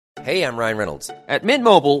Hey, I'm Ryan Reynolds. At Mint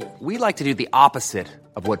Mobile, we like to do the opposite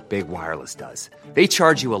of what Big Wireless does. They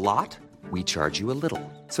charge you a lot, we charge you a little.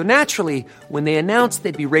 So naturally, when they announced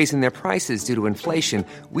they'd be raising their prices due to inflation,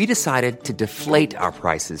 we decided to deflate our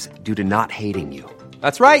prices due to not hating you.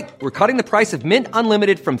 That's right. We're cutting the price of Mint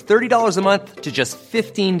Unlimited from $30 a month to just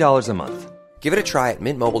 $15 a month. Give it a try at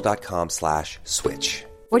mintmobile.com/switch.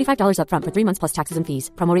 $45 up front for 3 months plus taxes and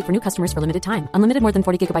fees. Promo rate for new customers for limited time. Unlimited more than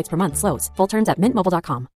 40 gigabytes per month. Slows full terms at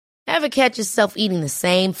mintmobile.com. Ever catch yourself eating the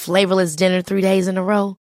same flavorless dinner 3 days in a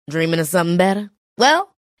row? Dreaming of something better?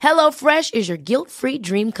 Well, HelloFresh is your guilt-free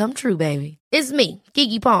dream come true, baby. It's me,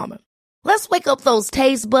 Keke Palmer. Let's wake up those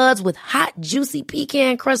taste buds with hot, juicy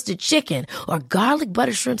pecan-crusted chicken or garlic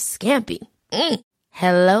butter shrimp scampi.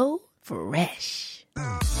 Hello Fresh.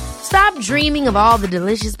 Stop dreaming of all the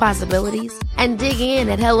delicious possibilities and dig in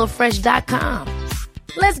at HelloFresh.com.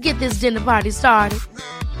 Let's get this dinner party started.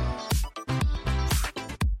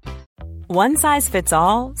 One size fits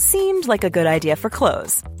all seemed like a good idea for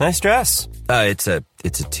clothes. Nice dress. It's a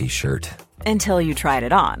t-shirt. Until you tried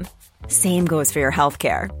it on. Same goes for your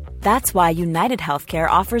healthcare. That's why United Healthcare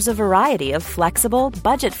offers a variety of flexible,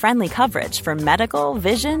 budget-friendly coverage for medical,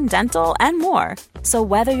 vision, dental, and more. So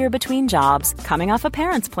whether you're between jobs, coming off a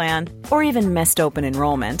parent's plan, or even missed open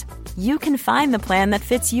enrollment, you can find the plan that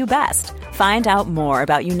fits you best. Find out more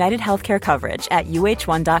about United Healthcare coverage at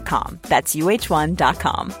uh1.com. That's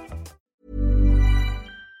uh1.com.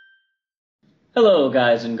 Hello,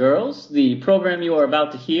 guys and girls. The program you are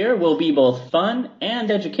about to hear will be both fun and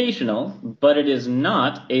educational, but it is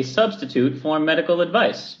not a substitute for medical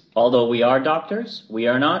advice. Although we are doctors, we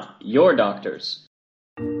are not your doctors.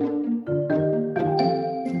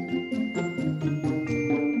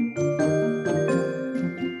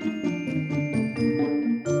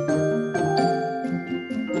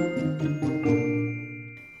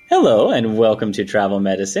 Hello, and welcome to Travel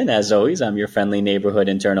Medicine. As always, I'm your friendly neighborhood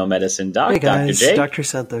internal medicine doc, Hey guys, Dr. J. Dr.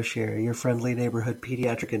 Santosh here, your friendly neighborhood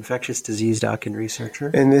pediatric infectious disease doc and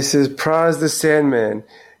researcher. And this is Praz the Sandman,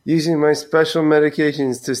 using my special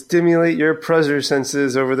medications to stimulate your pleasure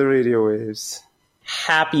senses over the radio waves.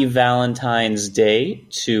 Happy Valentine's Day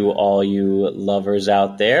to all you lovers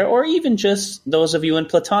out there, or even just those of you in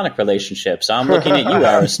platonic relationships. I'm looking at you,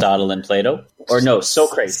 Aristotle and Plato. Or no,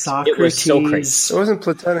 Socrates. Socrates. It was Socrates. It wasn't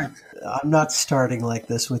platonic. I'm not starting like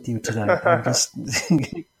this with you tonight. I'm just...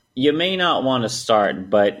 You may not want to start,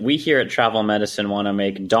 but we here at Travel Medicine want to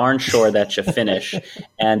make darn sure that you finish.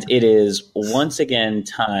 And it is once again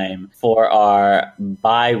time for our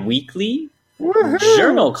bi-weekly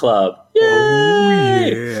Journal Club. Yay!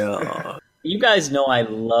 Oh, yeah. You guys know I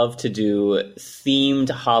love to do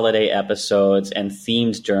themed holiday episodes and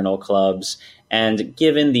themed journal clubs. And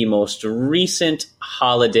given the most recent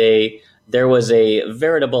holiday, there was a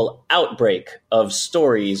veritable outbreak of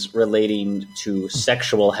stories relating to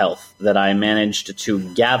sexual health that I managed to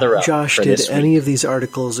gather up Josh, for this did any week. of these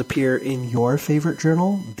articles appear in your favorite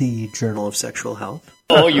journal, the Journal of Sexual Health?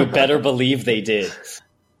 Oh, you better believe they did.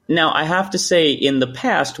 Now, I have to say, in the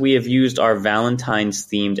past, we have used our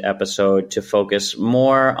Valentine's-themed episode to focus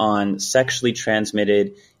more on sexually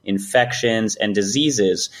transmitted infections and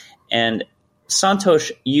diseases. And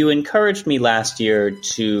Santosh, you encouraged me last year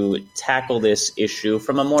to tackle this issue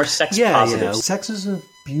from a more sex-positive... Yeah, sex is a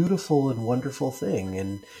beautiful and wonderful thing,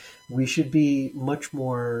 and we should be much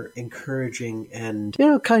more encouraging and,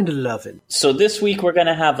 kind of loving. So this week we're going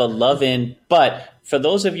to have a love-in, but for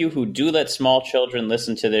those of you who do let small children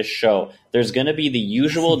listen to this show, there's going to be the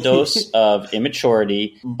usual dose of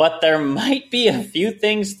immaturity, but there might be a few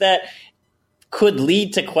things that could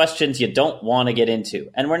lead to questions you don't want to get into.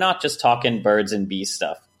 And we're not just talking birds and bees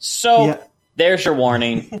stuff. So There's your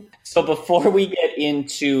warning. So before we get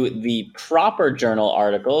into the proper journal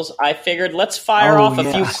articles, I figured let's fire off a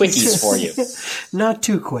few quickies for you. Not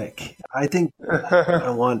too quick. I think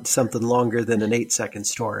I want something longer than an 8-second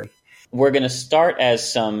story. We're going to start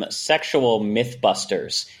as some sexual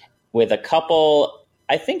mythbusters with a couple,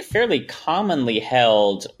 I think, fairly commonly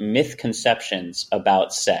held misconceptions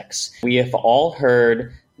about sex. We have all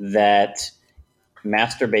heard that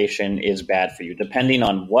masturbation is bad for you. Depending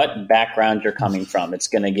on what background you're coming from, it's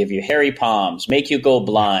going to give you hairy palms, make you go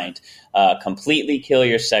blind, completely kill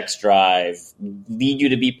your sex drive, lead you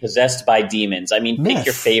to be possessed by demons. I mean, pick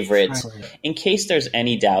your favorites. In case there's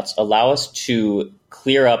any doubts, allow us to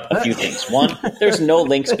clear up a few things. One, there's no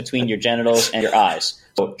links between your genitals and your eyes.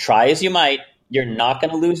 So try as you might, you're not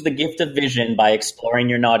going to lose the gift of vision by exploring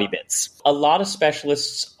your naughty bits. A lot of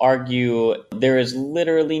specialists argue there is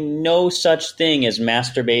literally no such thing as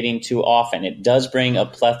masturbating too often. It does bring a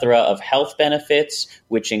plethora of health benefits,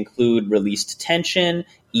 which include released tension,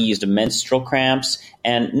 eased menstrual cramps,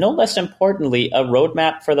 and no less importantly, a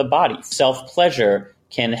roadmap for the body. Self-pleasure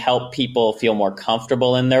can help people feel more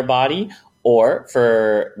comfortable in their body, or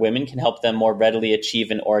for women can help them more readily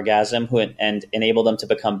achieve an orgasm and enable them to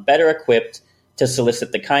become better equipped to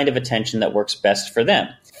solicit the kind of attention that works best for them.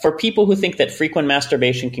 For people who think that frequent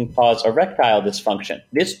masturbation can cause erectile dysfunction,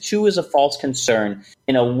 this too is a false concern.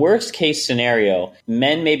 In a worst case scenario,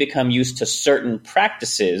 men may become used to certain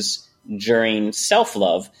practices during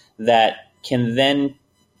self-love that can then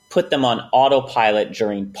put them on autopilot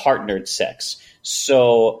during partnered sex.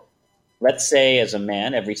 So let's say as a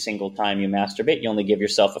man, every single time you masturbate, you only give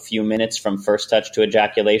yourself a few minutes from first touch to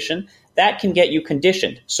ejaculation. That can get you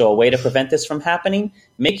conditioned. So a way to prevent this from happening,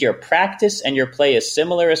 make your practice and your play as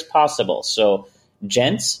similar as possible. So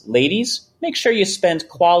gents, ladies, make sure you spend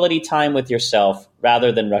quality time with yourself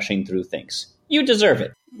rather than rushing through things. You deserve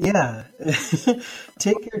it. Yeah.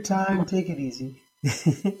 Take your time, take it easy.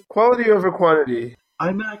 Quality over quantity.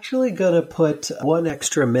 I'm actually going to put one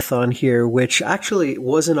extra myth on here, which actually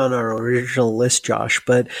wasn't on our original list, Josh,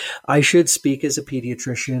 but I should speak as a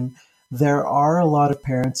pediatrician. There are a lot of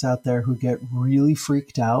parents out there who get really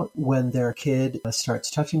freaked out when their kid starts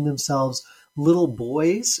touching themselves. Little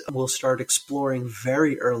boys will start exploring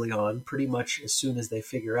very early on, pretty much as soon as they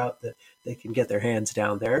figure out that they can get their hands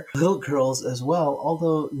down there. Little girls as well,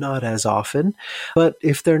 although not as often. But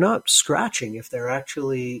if they're not scratching, if they're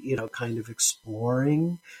actually, kind of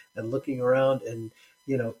exploring and looking around, and,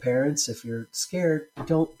 parents, if you're scared,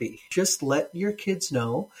 don't be. Just let your kids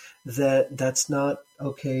know that that's not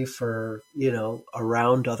okay for,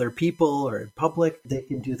 around other people or in public. They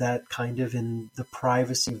can do that kind of in the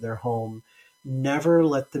privacy of their home. Never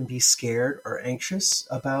let them be scared or anxious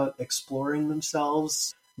about exploring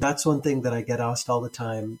themselves. That's one thing that I get asked all the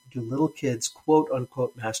time. Do little kids, quote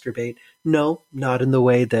unquote, masturbate? No, not in the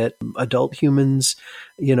way that adult humans,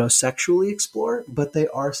 sexually explore, but they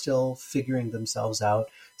are still figuring themselves out.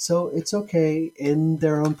 So it's okay in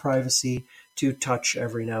their own privacy to touch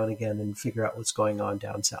every now and again and figure out what's going on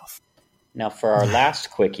down south. Now, for our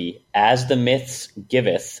last quickie, as the myth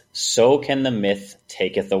giveth, so can the myth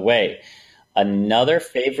taketh away. Another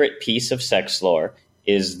favorite piece of sex lore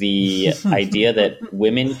is the idea that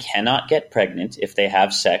women cannot get pregnant if they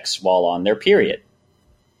have sex while on their period.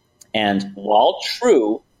 And while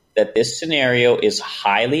true that this scenario is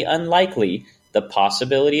highly unlikely, the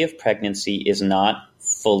possibility of pregnancy is not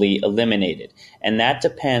fully eliminated. And that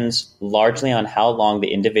depends largely on how long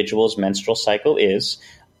the individual's menstrual cycle is.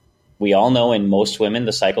 We all know in most women,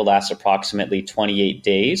 the cycle lasts approximately 28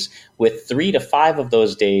 days, with 3 to 5 of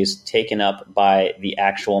those days taken up by the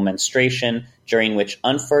actual menstruation, during which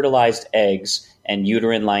unfertilized eggs and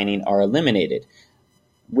uterine lining are eliminated.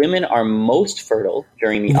 Women are most fertile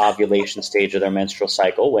during the ovulation stage of their menstrual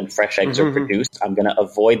cycle when fresh eggs are produced. I'm going to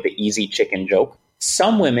avoid the easy chicken joke.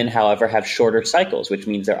 Some women, however, have shorter cycles, which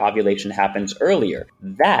means their ovulation happens earlier.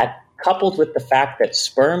 That, coupled with the fact that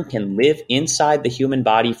sperm can live inside the human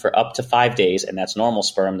body for up to 5 days, and that's normal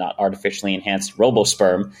sperm, not artificially enhanced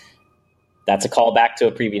robosperm, that's a callback to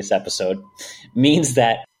a previous episode, means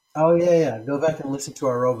that Oh, yeah. Go back and listen to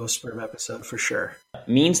our RoboSperm episode for sure.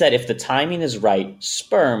 Means that if the timing is right,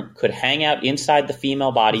 sperm could hang out inside the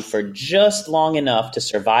female body for just long enough to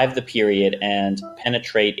survive the period and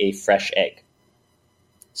penetrate a fresh egg.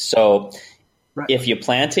 So if you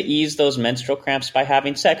plan to ease those menstrual cramps by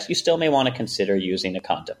having sex, you still may want to consider using a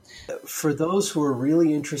condom. For those who are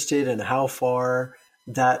really interested in how far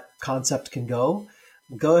that concept can go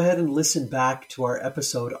ahead and listen back to our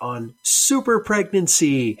episode on super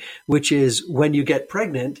pregnancy, which is when you get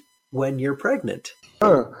pregnant when you're pregnant.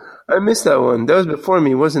 Oh, I missed that one. That was before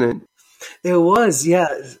me, wasn't it? It was, yeah.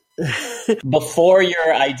 Before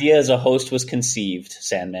your idea as a host was conceived,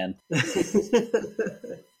 Sandman.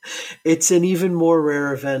 It's an even more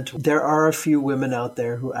rare event. There are a few women out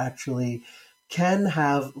there who actually can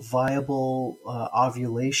have viable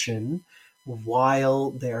ovulation while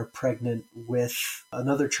they're pregnant with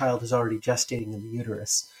another child who's already gestating in the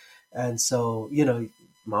uterus. And so,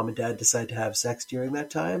 mom and dad decide to have sex during that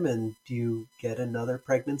time, and you get another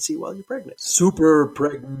pregnancy while you're pregnant. Super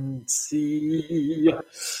pregnancy.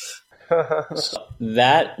 So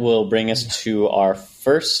that will bring us to our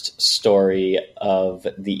first story of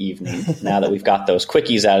the evening. Now that we've got those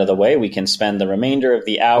quickies out of the way, we can spend the remainder of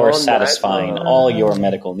the hour satisfying all your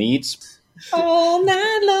medical needs. All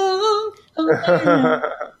night long.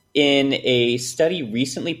 In a study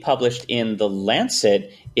recently published in The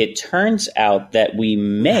Lancet, it turns out that we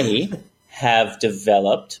may have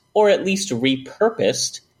developed, or at least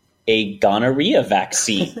repurposed, a gonorrhea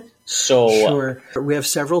vaccine. So Sure. We have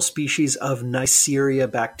several species of Neisseria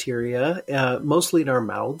bacteria, mostly in our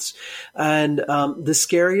mouths. And the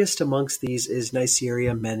scariest amongst these is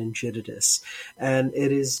Neisseria meningitidis. And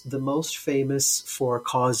it is the most famous for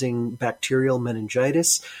causing bacterial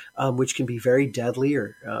meningitis, which can be very deadly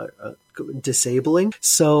or disabling.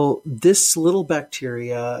 So this little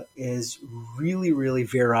bacteria is really, really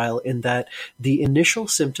virile in that the initial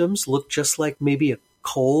symptoms look just like maybe a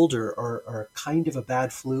cold or kind of a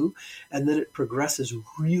bad flu, and then it progresses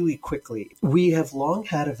really quickly. We have long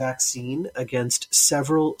had a vaccine against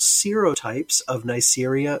several serotypes of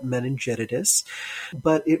Neisseria meningitidis,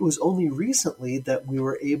 but it was only recently that we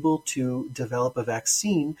were able to develop a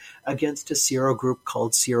vaccine against a serogroup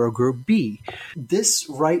called serogroup B. This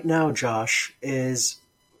right now, Josh, is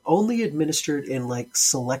only administered in like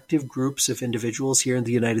selective groups of individuals here in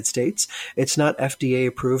the United States. It's not FDA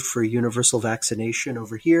approved for universal vaccination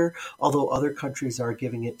over here, although other countries are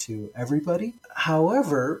giving it to everybody.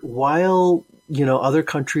 However, while other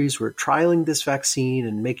countries were trialing this vaccine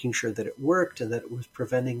and making sure that it worked and that it was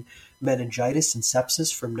preventing meningitis and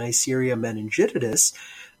sepsis from Neisseria meningitidis,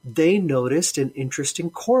 they noticed an interesting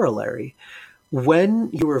corollary. When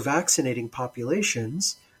you were vaccinating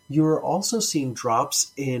populations, you are also seeing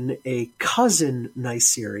drops in a cousin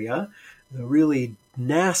Neisseria, the really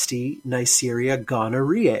nasty Neisseria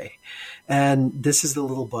gonorrhoeae. And this is the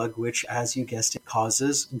little bug which, as you guessed it,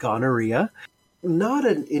 causes gonorrhea. Not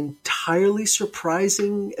an entirely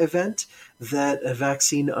surprising event that a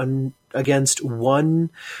vaccine against one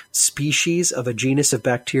species of a genus of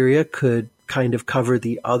bacteria could kind of cover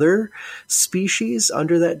the other species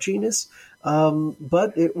under that genus.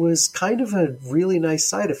 But it was kind of a really nice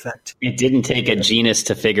side effect. It didn't take a genus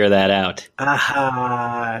to figure that out.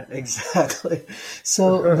 Aha, exactly.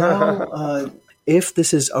 So now, if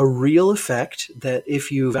this is a real effect, that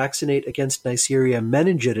if you vaccinate against Neisseria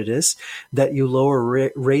meningitidis, that you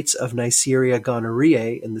lower rates of Neisseria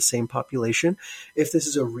gonorrhoeae in the same population, if this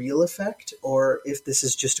is a real effect or if this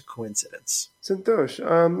is just a coincidence. Santosh,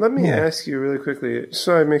 let me ask you really quickly,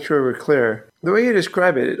 so I make sure we're clear. The way you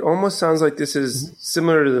describe it, it almost sounds like this is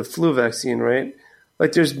similar to the flu vaccine, right?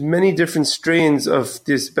 Like there's many different strains of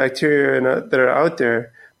this bacteria that are out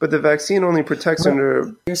there, but the vaccine only protects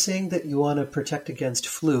under... You're saying that you want to protect against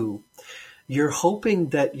flu. You're hoping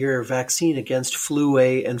that your vaccine against flu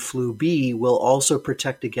A and flu B will also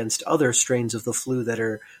protect against other strains of the flu that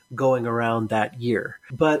are going around that year.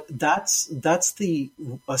 But that's a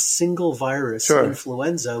single virus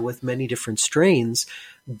influenza with many different strains.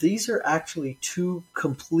 These are actually two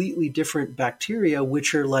completely different bacteria,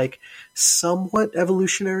 which are like somewhat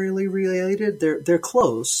evolutionarily related. They're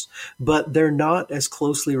close, but they're not as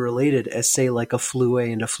closely related as, say, like a flu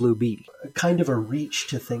A and a flu B. Kind of a reach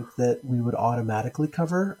to think that we would automatically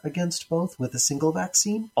cover against both with a single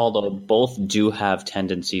vaccine. Although both do have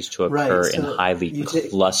tendencies to occur in highly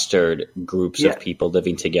clustered groups of people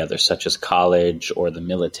living together, such as college or the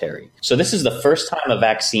military. So this is the first time a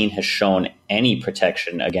vaccine has shown any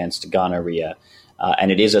protection against gonorrhea,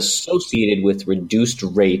 and it is associated with reduced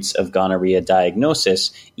rates of gonorrhea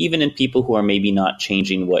diagnosis, even in people who are maybe not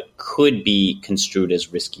changing what could be construed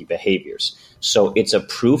as risky behaviors. So it's a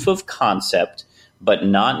proof of concept, but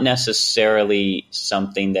not necessarily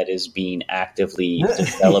something that is being actively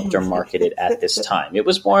developed or marketed at this time. It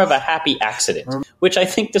was more of a happy accident, which I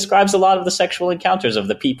think describes a lot of the sexual encounters of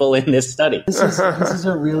the people in this study. This is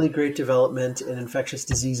a really great development in infectious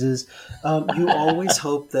diseases. You always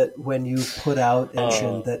hope that when you put out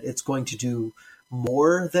engine that it's going to do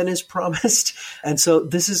more than is promised. And so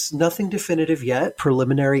this is nothing definitive yet,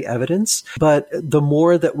 preliminary evidence, but the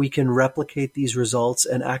more that we can replicate these results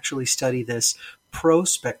and actually study this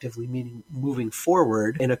prospectively, meaning moving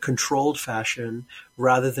forward in a controlled fashion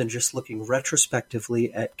rather than just looking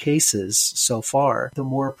retrospectively at cases so far, the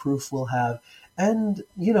more proof we'll have. And,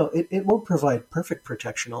 it won't provide perfect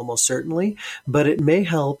protection, almost certainly, but it may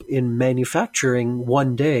help in manufacturing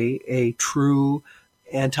one day a true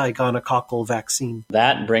anti-gonococcal vaccine.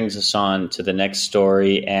 That brings us on to the next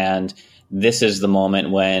story, and this is the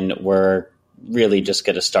moment when we're really just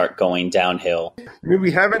going to start going downhill.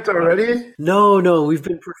 We haven't already? No, we've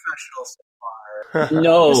been professional so far.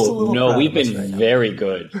 No, we've been very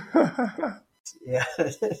good. Yeah,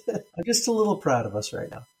 I'm just a little proud of us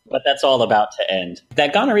right now. But that's all about to end.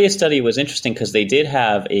 That gonorrhea study was interesting because they did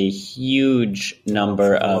have a huge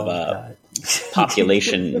number of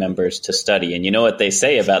population members to study. And you know what they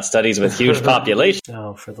say about studies with huge populations?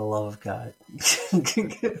 Oh, for the love of God.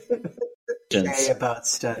 Say about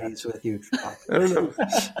studies with huge populations.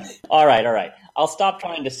 All right. I'll stop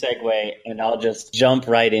trying to segue and I'll just jump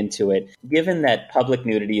right into it. Given that public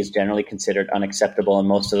nudity is generally considered unacceptable in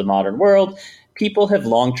most of the modern world, people have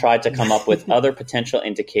long tried to come up with other potential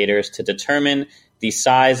indicators to determine the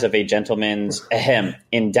size of a gentleman's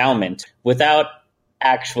endowment without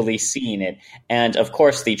actually seeing it. And of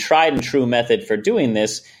course, the tried and true method for doing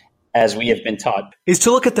this, as we have been taught, is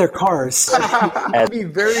to look at their cars. That'd be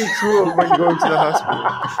very true when going to the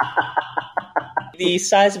hospital. The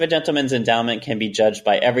size of a gentleman's endowment can be judged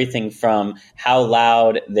by everything from how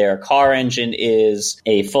loud their car engine is,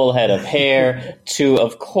 a full head of hair, to,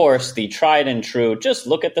 of course, the tried and true, just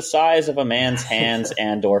look at the size of a man's hands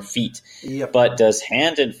and or feet. Yep. But does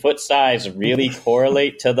hand and foot size really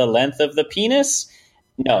correlate to the length of the penis?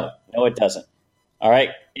 No, it doesn't. All right?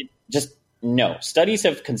 No. Studies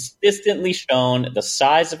have consistently shown the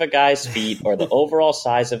size of a guy's feet or the overall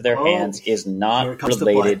size of their hands is not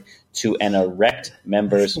related to an erect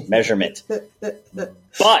member's measurement.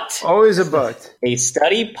 But always a but. A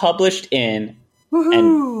study published in,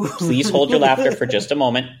 and please hold your laughter for just a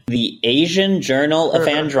moment, the Asian Journal of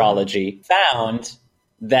Andrology found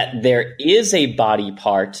that there is a body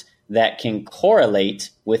part that can correlate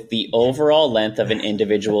with the overall length of an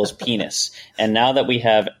individual's penis. And now that we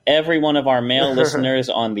have every one of our male listeners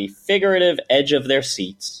on the figurative edge of their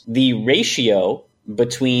seats, the ratio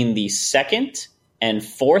between the second and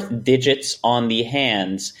fourth digits on the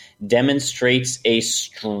hands demonstrates a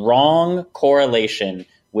strong correlation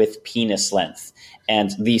with penis length.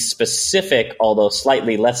 And the specific, although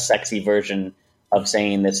slightly less sexy version of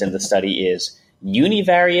saying this in the study is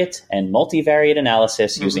univariate and multivariate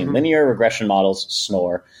analysis using linear regression models,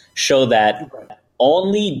 SNOR, show that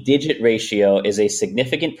only digit ratio is a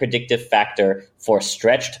significant predictive factor for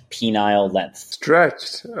stretched penile length.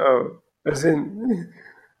 Stretched? Oh, as in...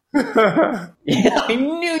 Yeah, I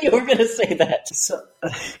knew you were going to say that.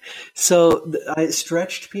 So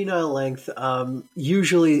stretched penile length,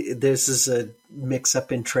 usually this is a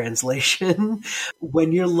mix-up in translation.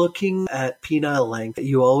 When you're looking at penile length,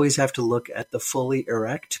 you always have to look at the fully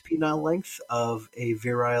erect penile length of a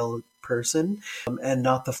virile person and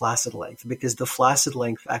not the flaccid length, because the flaccid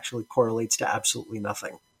length actually correlates to absolutely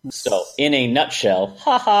nothing. So, in a nutshell,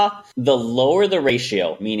 the lower the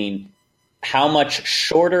ratio, meaning how much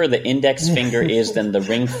shorter the index finger is than the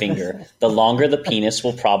ring finger, the longer the penis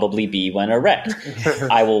will probably be when erect.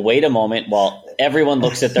 I will wait a moment while everyone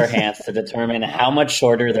looks at their hands to determine how much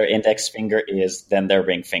shorter their index finger is than their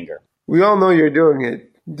ring finger. We all know you're doing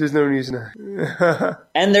it. There's no reason.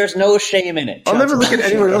 And there's no shame in it. I'll never look at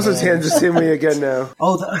anyone else's hands the same way again now.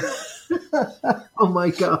 Oh, oh my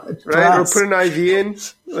God. Right? Or put an IV in.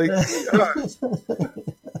 Like,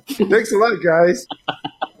 thanks a lot, guys.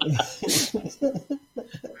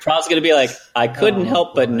 Prob's going to be like, I couldn't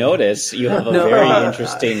help but notice you have a very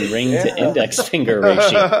interesting ring to index finger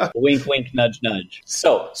ratio. Wink, wink, nudge, nudge.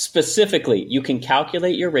 So specifically, you can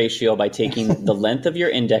calculate your ratio by taking the length of your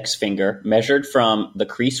index finger measured from the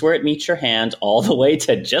crease where it meets your hand all the way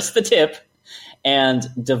to just the tip and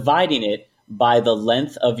dividing it by the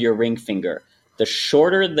length of your ring finger. The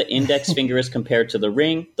shorter the index finger is compared to the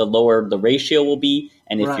ring, the lower the ratio will be.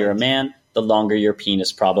 And if you're a man, the longer your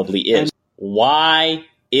penis probably is. Why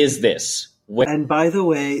is this? And by the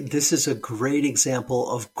way, this is a great example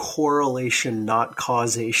of correlation, not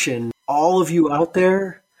causation. All of you out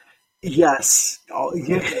there, yes.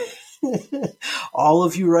 All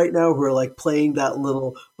of you right now who are like playing that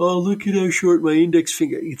little, oh, look at how short my index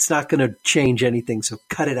finger. It's not going to change anything, so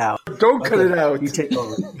cut it out. Don't cut it out. You take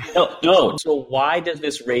over. No. So why does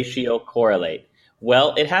this ratio correlate?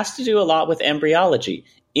 Well, it has to do a lot with embryology.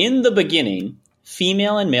 In the beginning,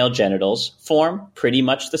 female and male genitals form pretty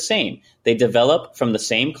much the same. They develop from the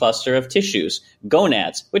same cluster of tissues,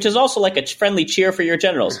 gonads, which is also like a friendly cheer for your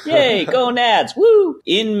genitals. Yay, gonads, woo!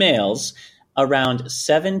 In males, around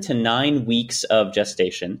 7 to 9 weeks of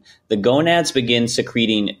gestation, the gonads begin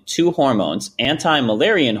secreting two hormones,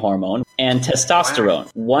 anti-Müllerian hormone and testosterone.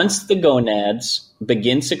 Once the gonads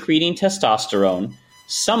begin secreting testosterone,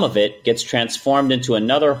 some of it gets transformed into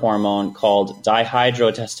another hormone called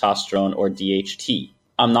dihydrotestosterone, or DHT.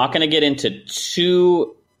 I'm not going to get into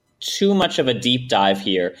too much of a deep dive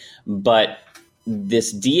here, but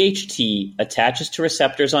this DHT attaches to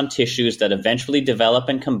receptors on tissues that eventually develop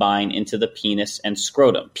and combine into the penis and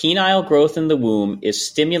scrotum. Penile growth in the womb is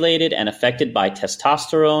stimulated and affected by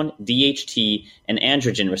testosterone, DHT, and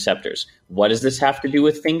androgen receptors. What does this have to do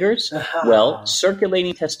with fingers? Well,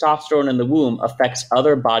 circulating testosterone in the womb affects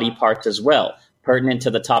other body parts as well. Pertinent to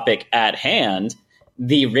the topic at hand,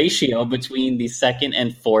 the ratio between the second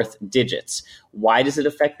and fourth digits. Why does it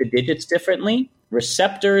affect the digits differently?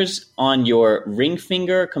 receptors on your ring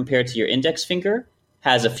finger compared to your index finger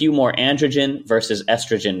has a few more androgen versus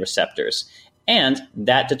estrogen receptors. And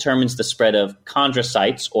that determines the spread of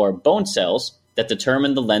chondrocytes or bone cells that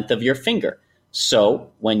determine the length of your finger.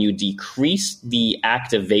 So when you decrease the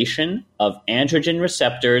activation of androgen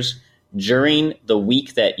receptors during the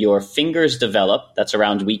week that your fingers develop, that's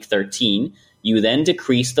around week 13, you then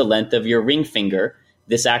decrease the length of your ring finger.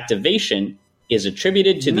 This activation is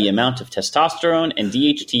attributed to the amount of testosterone and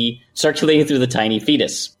DHT circulating through the tiny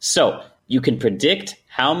fetus. So you can predict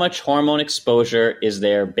how much hormone exposure is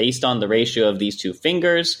there based on the ratio of these two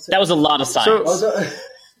fingers. That was a lot of science.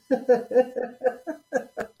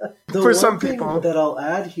 For some people, that I'll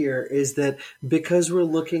add here is that because we're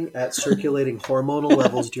looking at circulating hormonal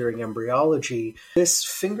levels during embryology, this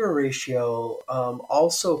finger ratio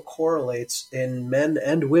also correlates in men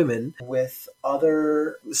and women with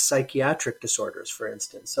other psychiatric disorders, for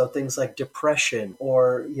instance. So things like depression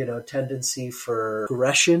or, tendency for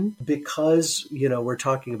aggression, because, we're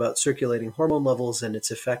talking about circulating hormone levels and its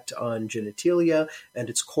effect on genitalia and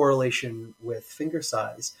its correlation with finger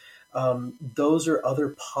size. Those are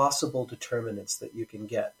other possible determinants that you can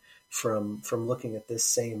get from looking at this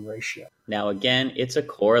same ratio. Now, again, it's a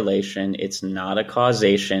correlation. It's not a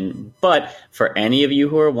causation. But for any of you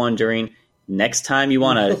who are wondering, next time you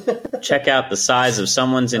want to check out the size of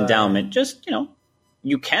someone's endowment, just,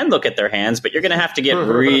 you can look at their hands, but you're going to have to get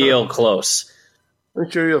real close. I'm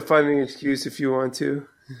sure you'll find an excuse if you want to.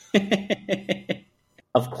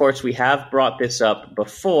 Of course, we have brought this up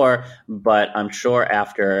before, but I'm sure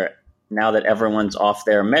now that everyone's off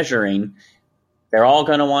there measuring, they're all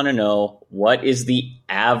going to want to know, what is the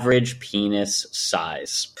average penis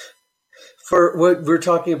size? For what we're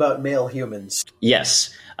talking about, male humans.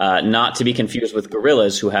 Yes, not to be confused with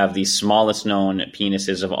gorillas, who have the smallest known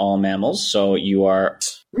penises of all mammals. So you are...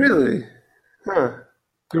 Really? Huh.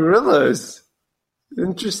 Gorillas?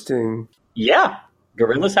 Interesting. Yeah,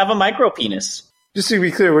 gorillas have a micro penis. Just to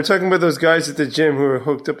be clear, we're talking about those guys at the gym who are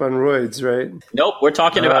hooked up on roids, right? Nope, we're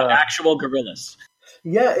talking about actual gorillas.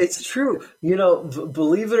 Yeah, it's true.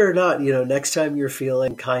 Believe it or not, next time you're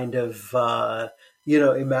feeling kind of,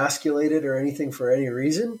 emasculated or anything for any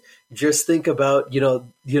reason, just think about, the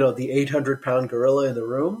 800-pound gorilla in the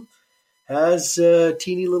room has a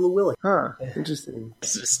teeny little willy. Huh, interesting.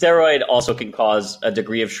 Steroid also can cause a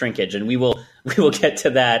degree of shrinkage, and we will get to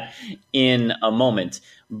that in a moment.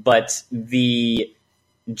 But the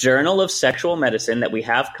Journal of Sexual Medicine, that we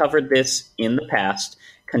have covered this in the past,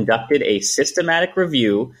 conducted a systematic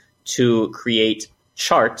review to create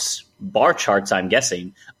charts, bar charts, I'm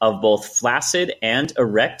guessing, of both flaccid and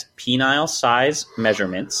erect penile size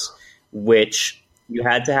measurements, which you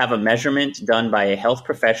had to have a measurement done by a health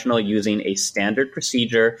professional using a standard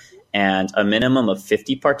procedure and a minimum of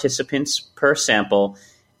 50 participants per sample,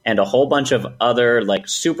 and a whole bunch of other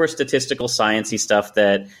super statistical sciencey stuff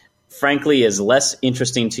that frankly is less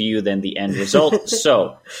interesting to you than the end result.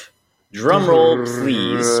 So, drum roll,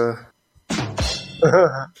 please.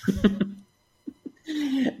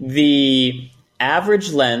 The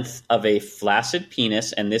average length of a flaccid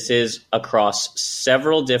penis, and this is across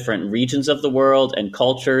several different regions of the world and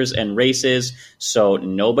cultures and races, so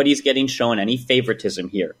nobody's getting shown any favoritism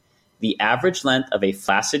here. The average length of a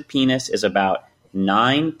flaccid penis is about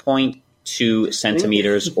 9.2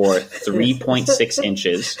 centimeters or 3.6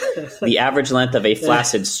 inches. The average length of a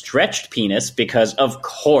flaccid stretched penis, because of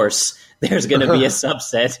course there's going to be a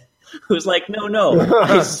subset who's like, no,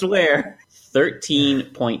 I swear,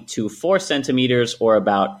 13.24 centimeters or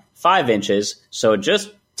about 5 inches. So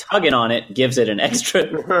just tugging on it gives it an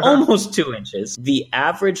extra almost 2 inches. The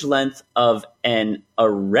average length of an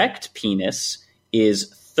erect penis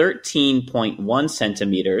is 13.1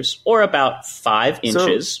 centimeters or about 5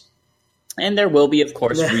 inches. And there will be, of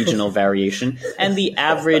course, regional variation. And the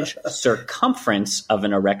average circumference of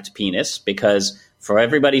an erect penis, because for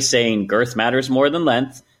everybody saying girth matters more than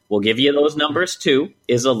length, we'll give you those numbers too,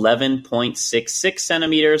 is 11.66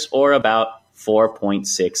 centimeters or about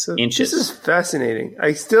 4.6 inches. This is fascinating.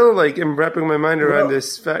 I still am wrapping my mind around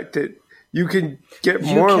this fact that you can get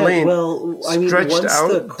more length stretched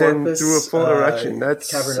out than through a full erection. That's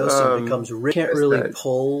cavernosum becomes rich. You can't really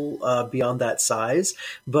pull beyond that size,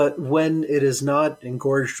 but when it is not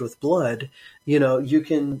engorged with blood, you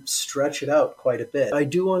can stretch it out quite a bit. I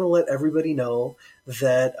do want to let everybody know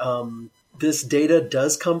that this data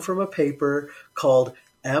does come from a paper called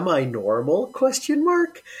Am I Normal?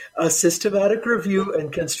 A systematic review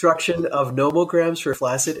and construction of nomograms for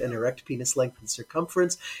flaccid and erect penis length and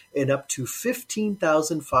circumference in up to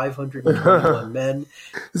 15,521 men.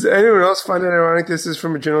 Does anyone else find it ironic this is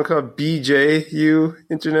from a journal called BJU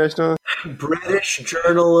International? British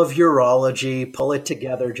Journal of Urology. Pull it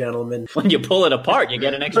together, gentlemen. When you pull it apart, you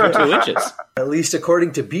get an extra 2 inches. At least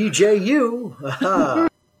according to BJU.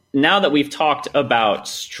 Now that we've talked about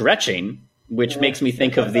stretching, which makes me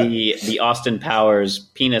think of the Austin Powers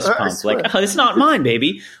penis pump. Like, oh, it's not mine,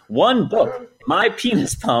 baby. One book, My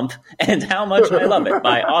Penis Pump and How Much I Love It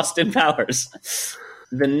by Austin Powers.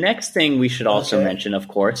 The next thing we should also mention, of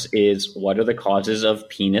course, is what are the causes of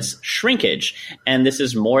penis shrinkage? And this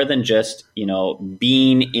is more than just,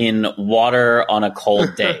 being in water on a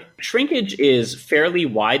cold day. Shrinkage is fairly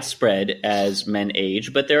widespread as men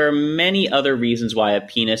age, but there are many other reasons why a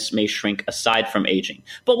penis may shrink aside from aging.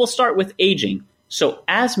 But we'll start with aging. So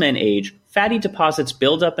as men age, fatty deposits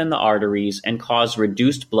build up in the arteries and cause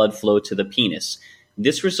reduced blood flow to the penis.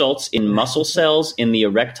 This results in muscle cells in the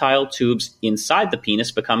erectile tubes inside the penis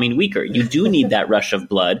becoming weaker. You do need that rush of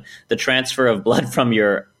blood, the transfer of blood from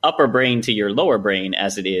your upper brain to your lower brain,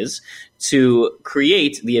 as it is, to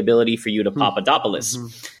create the ability for you to Papadopoulos.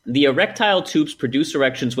 The erectile tubes produce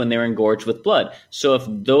erections when they're engorged with blood. So if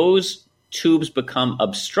those tubes become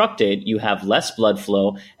obstructed, you have less blood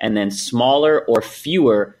flow and then smaller or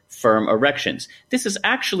fewer firm erections. This is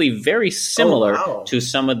actually very similar to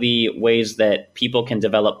some of the ways that people can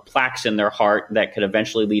develop plaques in their heart that could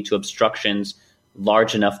eventually lead to obstructions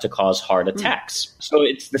large enough to cause heart attacks. So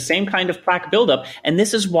it's the same kind of plaque buildup. And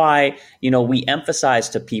this is why, we emphasize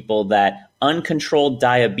to people that uncontrolled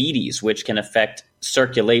diabetes, which can affect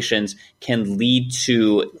circulations, can lead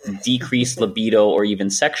to decreased libido or even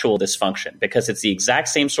sexual dysfunction, because it's the exact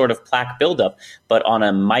same sort of plaque buildup, but on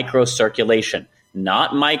a microcirculation.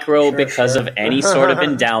 Not micro because of any sort of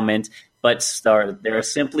endowment, but there are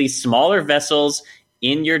simply smaller vessels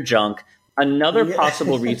in your junk. Another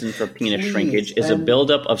possible reason for penis shrinkage is a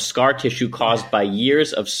buildup of scar tissue caused by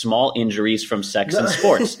years of small injuries from sex and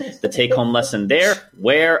sports. The take-home lesson there,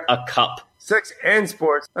 wear a cup. Sex and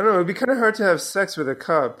sports? I don't know, it'd be kind of hard to have sex with a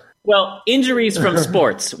cup. Well, injuries from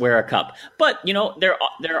sports, wear a cup. But, there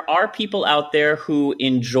are people out there who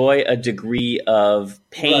enjoy a degree of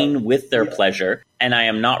pain with their pleasure. And I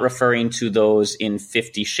am not referring to those in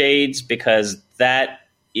 50 Shades, because that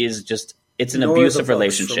is just, it's an abusive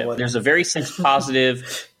relationship. There's a very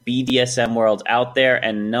sex-positive BDSM world out there,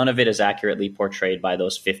 and none of it is accurately portrayed by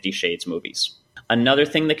those 50 Shades movies. Another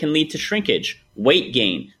thing that can lead to shrinkage, weight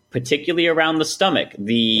gain. Particularly around the stomach,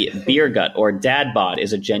 the beer gut or dad bod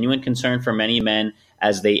is a genuine concern for many men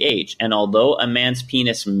as they age. And although a man's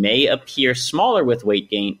penis may appear smaller with weight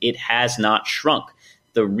gain, it has not shrunk.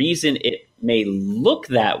 The reason it may look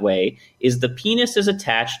that way is the penis is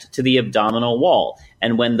attached to the abdominal wall.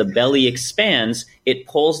 And when the belly expands, it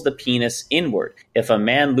pulls the penis inward. If a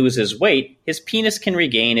man loses weight, his penis can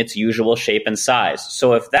regain its usual shape and size.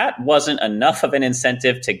 So if that wasn't enough of an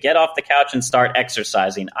incentive to get off the couch and start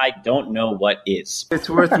exercising, I don't know what is. It's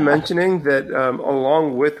worth mentioning that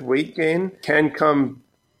along with weight gain can come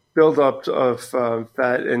buildup of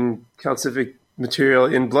fat and calcific material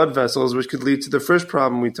in blood vessels, which could lead to the first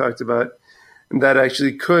problem we talked about. And that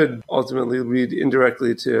actually could ultimately lead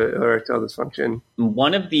indirectly to erectile dysfunction.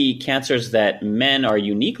 One of the cancers that men are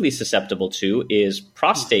uniquely susceptible to is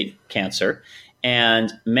prostate cancer. And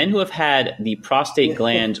men who have had the prostate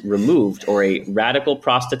gland removed, or a radical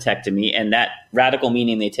prostatectomy, and that radical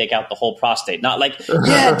meaning they take out the whole prostate, not like,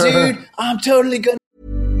 yeah, dude, I'm totally good.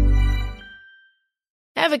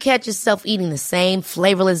 Ever catch yourself eating the same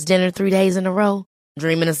flavorless dinner 3 days in a row?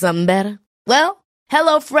 Dreaming of something better? Well,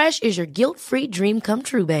 HelloFresh is your guilt-free dream come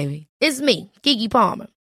true, baby. It's me, Keke Palmer.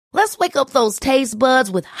 Let's wake up those taste buds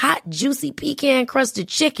with hot, juicy pecan-crusted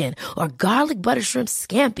chicken or garlic butter shrimp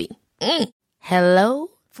scampi. Hello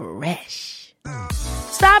Fresh.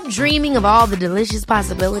 Stop dreaming of all the delicious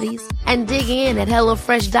possibilities and dig in at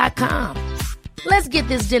HelloFresh.com. Let's get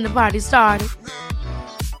this dinner party started.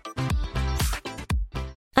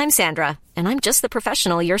 I'm Sandra, and I'm just the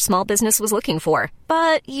professional your small business was looking for.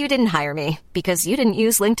 But you didn't hire me because you didn't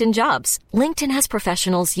use LinkedIn Jobs. LinkedIn has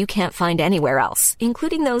professionals you can't find anywhere else,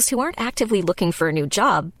 including those who aren't actively looking for a new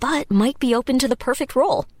job, but might be open to the perfect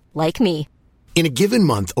role, like me. In a given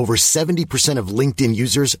month, over 70% of LinkedIn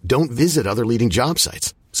users don't visit other leading job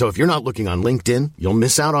sites. So if you're not looking on LinkedIn, you'll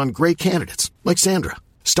miss out on great candidates, like Sandra.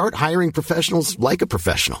 Start hiring professionals like a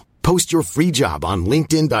professional. Post your free job on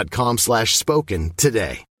linkedin.com/spoken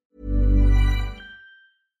today.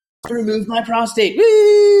 Remove my prostate.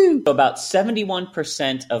 Woo! So about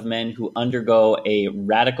 71% of men who undergo a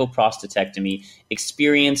radical prostatectomy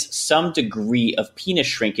experience some degree of penis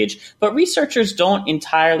shrinkage, but researchers don't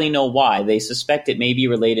entirely know why. They suspect it may be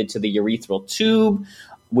related to the urethral tube,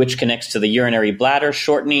 which connects to the urinary bladder,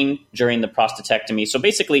 shortening during the prostatectomy. So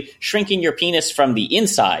basically shrinking your penis from the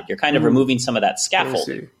inside. You're kind of removing some of that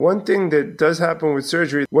scaffolding. One thing that does happen with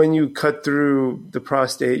surgery, when you cut through the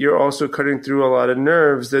prostate, you're also cutting through a lot of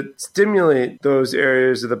nerves that stimulate those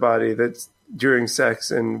areas of the body that's during sex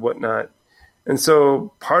and whatnot. And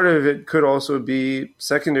so part of it could also be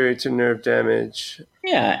secondary to nerve damage.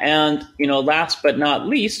 Yeah, and last but not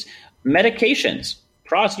least, medications.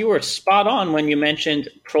 Ross, you were spot on when you mentioned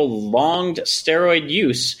prolonged steroid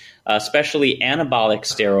use, especially anabolic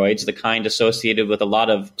steroids, the kind associated with a lot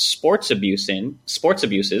of sports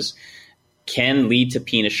abuses, can lead to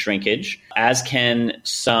penis shrinkage, as can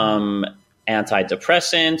some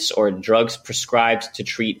antidepressants or drugs prescribed to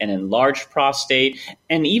treat an enlarged prostate,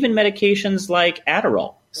 and even medications like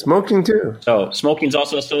Adderall. Smoking too. So smoking is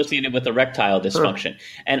also associated with erectile dysfunction.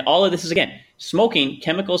 And all of this is, again,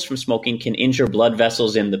 chemicals from smoking can injure blood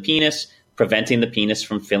vessels in the penis, preventing the penis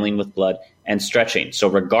from filling with blood and stretching. So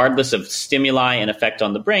regardless of stimuli and effect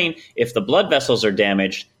on the brain, if the blood vessels are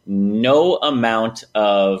damaged, no amount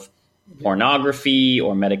of pornography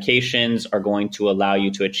or medications are going to allow you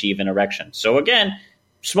to achieve an erection. So again,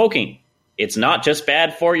 smoking, it's not just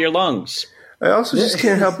bad for your lungs. I also just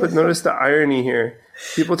can't help but notice the irony here.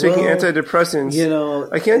 People taking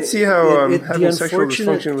antidepressants, I can't see how having sexual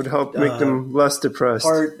dysfunction would help make them less depressed.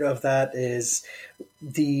 Part of that is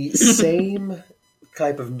the same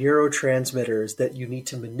type of neurotransmitters that you need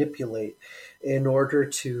to manipulate in order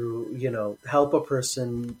to, help a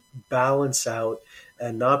person balance out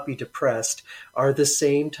and not be depressed are the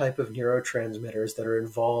same type of neurotransmitters that are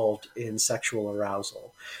involved in sexual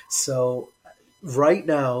arousal. So right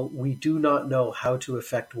now, we do not know how to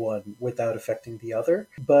affect one without affecting the other.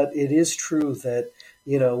 But it is true that,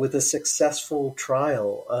 with a successful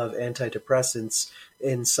trial of antidepressants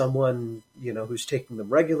in someone, who's taking them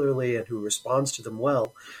regularly and who responds to them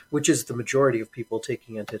well, which is the majority of people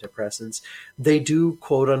taking antidepressants, they do,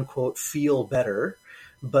 quote unquote, feel better,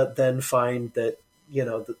 but then find that,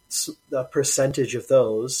 the percentage of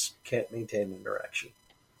those can't maintain an erection.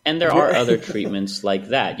 And there are other treatments like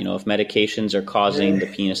that. If medications are causing the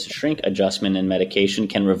penis to shrink, adjustment in medication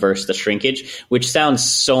can reverse the shrinkage, which sounds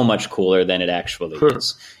so much cooler than it actually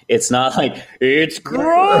is. It's not like, it's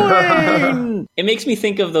growing! It makes me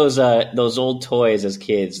think of those old toys as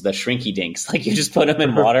kids, the Shrinky Dinks. Like you just put them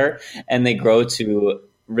in water and they grow to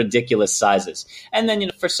ridiculous sizes. And then,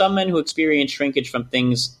 for some men who experience shrinkage from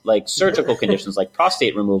things like surgical conditions like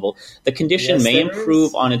prostate removal, the condition may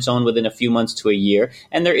improve on its own within a few months to a year.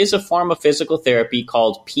 And there is a form of physical therapy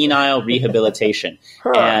called penile rehabilitation.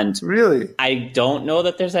 And really, I don't know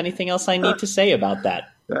that there's anything else I need to say about that.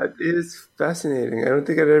 That is fascinating. I don't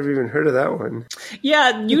think I'd ever even heard of that one.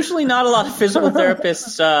 Yeah, usually not a lot of physical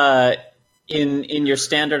therapists in your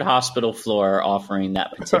standard hospital floor are offering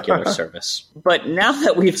that particular service. But now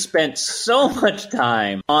that we've spent so much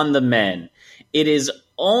time on the men, it is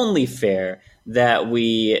only fair that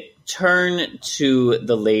we turn to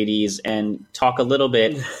the ladies and talk a little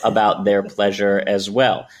bit about their pleasure as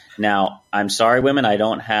well. Now, I'm sorry, women, I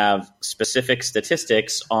don't have specific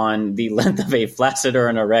statistics on the length of a flaccid or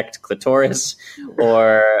an erect clitoris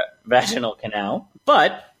or vaginal canal,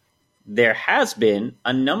 but there has been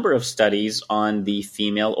a number of studies on the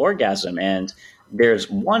female orgasm, and there's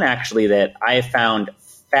one actually that I have found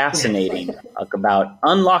fascinating about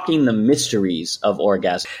unlocking the mysteries of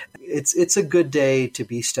orgasm. It's a good day to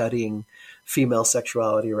be studying female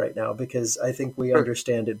sexuality right now because I think we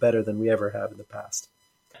understand it better than we ever have in the past.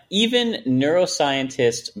 Even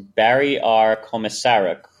neuroscientist Barry R.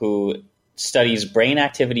 Komisaruk, who studies brain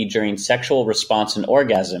activity during sexual response and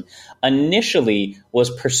orgasm, initially was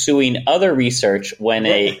pursuing other research when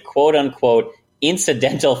a quote-unquote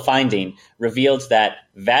incidental finding revealed that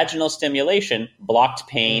vaginal stimulation blocked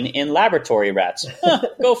pain in laboratory rats.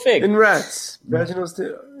 Go fig. In rats. Vaginal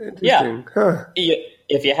stimulation. Yeah. Huh.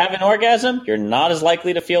 If you have an orgasm, you're not as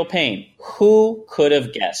likely to feel pain. Who could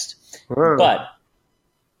have guessed? Wow. But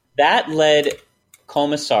that led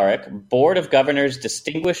Komisaruk, Board of Governors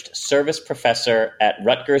Distinguished Service Professor at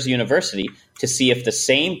Rutgers University, to see if the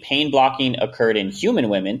same pain blocking occurred in human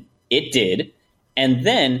women. It did. And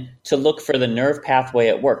then to look for the nerve pathway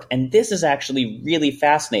at work. And this is actually really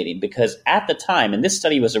fascinating because at the time, and this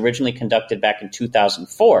study was originally conducted back in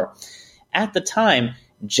 2004, at the time,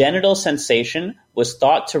 genital sensation was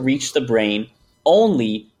thought to reach the brain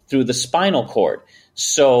only through the spinal cord.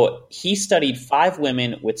 So he studied 5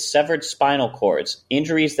 women with severed spinal cords,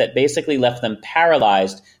 injuries that basically left them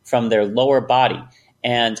paralyzed from their lower body.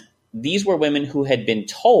 And these were women who had been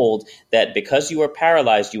told that because you are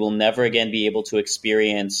paralyzed, you will never again be able to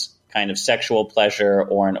experience kind of sexual pleasure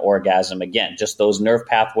or an orgasm again. Just those nerve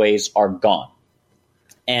pathways are gone.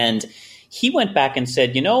 And he went back and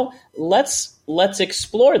said, let's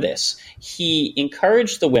explore this. He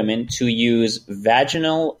encouraged the women to use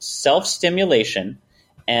vaginal self-stimulation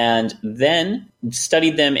and then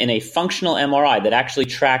studied them in a functional MRI that actually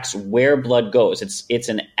tracks where blood goes. It's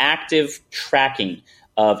an active tracking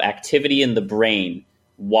of activity in the brain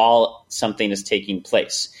while something is taking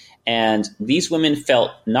place. And these women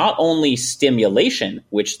felt not only stimulation,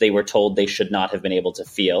 which they were told they should not have been able to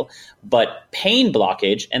feel, but pain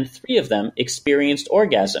blockage, and 3 of them experienced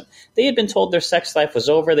orgasm. They had been told their sex life was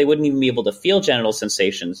over. They wouldn't even be able to feel genital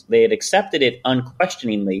sensations. They had accepted it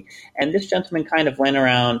unquestioningly. And this gentleman kind of went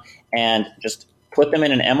around and just put them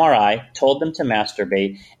in an MRI, told them to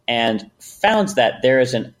masturbate, and found that there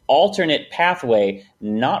is an alternate pathway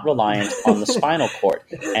not reliant on the spinal cord.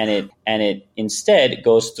 And it instead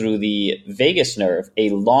goes through the vagus nerve, a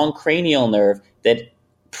long cranial nerve that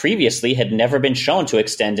previously had never been shown to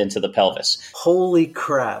extend into the pelvis. Holy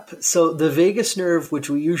crap. So the vagus nerve, which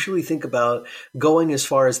we usually think about going as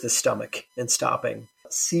far as the stomach and stopping,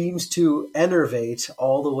 seems to innervate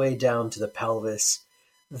all the way down to the pelvis.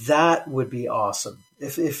 That would be awesome.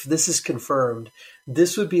 If this is confirmed,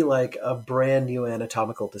 this would be like a brand new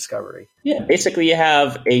anatomical discovery. Yeah, basically you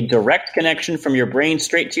have a direct connection from your brain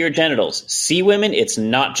straight to your genitals. See, women, it's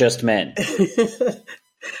not just men.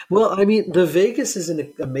 Well, I mean, the vagus is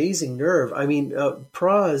an amazing nerve. I mean,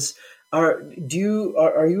 Praz, are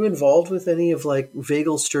you involved with any of like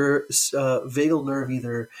vagal nerve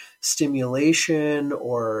either stimulation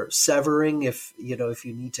or severing if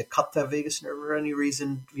you need to cut that vagus nerve for any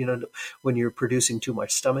reason, when you're producing too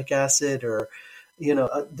much stomach acid, or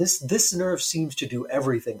this nerve seems to do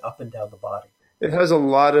everything up and down the body. It has a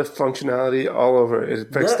lot of functionality all over. It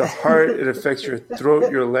affects the heart. It affects your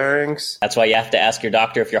throat, your larynx. That's why you have to ask your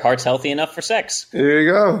doctor if your heart's healthy enough for sex. There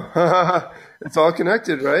you go. It's all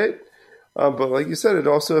connected, right? But like you said, it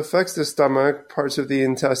also affects the stomach, parts of the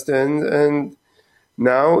intestine, and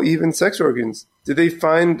now even sex organs. Did they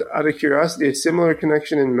find, out of curiosity, a similar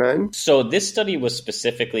connection in men? So this study was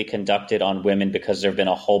specifically conducted on women because there have been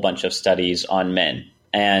a whole bunch of studies on men.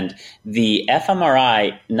 And the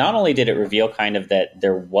fMRI, not only did it reveal kind of that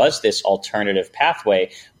there was this alternative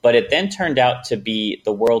pathway, but it then turned out to be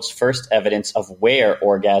the world's first evidence of where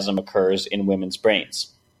orgasm occurs in women's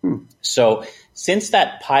brains. So since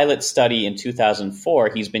that pilot study in 2004,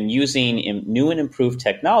 he's been using new and improved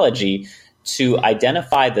technology to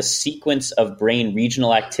identify the sequence of brain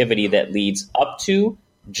regional activity that leads up to,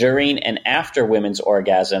 during, and after women's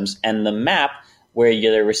orgasms, and the map where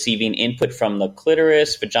you're receiving input from the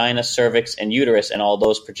clitoris, vagina, cervix, and uterus, and all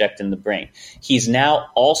those project in the brain. He's now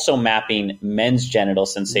also mapping men's genital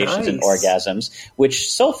sensations and orgasms,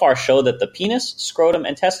 which so far show that the penis, scrotum,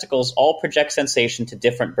 and testicles all project sensation to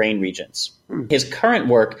different brain regions. His current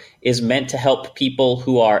work is meant to help people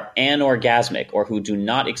who are anorgasmic or who do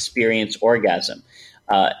not experience orgasm.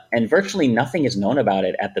 And virtually nothing is known about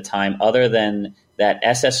it at the time other than that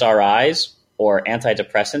SSRIs or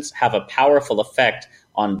antidepressants have a powerful effect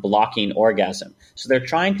on blocking orgasm. So they're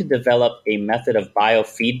trying to develop a method of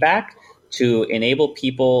biofeedback to enable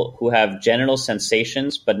people who have genital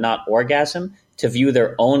sensations but not orgasm to view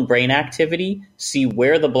their own brain activity, see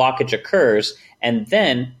where the blockage occurs, and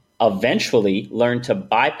then eventually learn to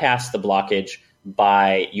bypass the blockage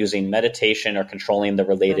by using meditation or controlling the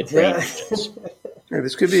related brain regions. Yeah,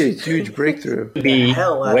 this could be a huge breakthrough.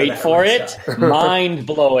 Wait for it,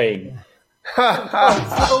 mind-blowing. For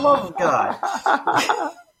the love of God.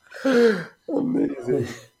 Amazing.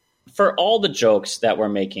 For all the jokes that we're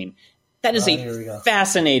making, that is a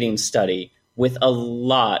fascinating study with a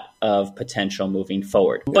lot of potential moving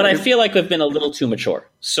forward. But I feel like we've been a little too mature.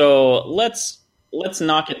 So let's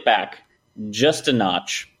knock it back just a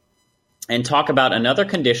notch and talk about another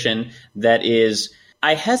condition that is,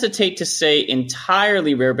 I hesitate to say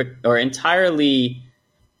entirely rare or entirely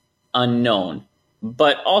unknown,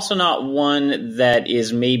 but also not one that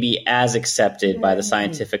is maybe as accepted by the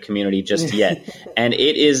scientific community just yet. And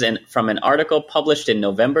it is from an article published in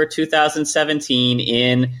November 2017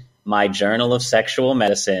 in my Journal of Sexual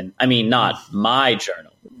Medicine. I mean, not my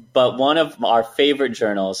journal, but one of our favorite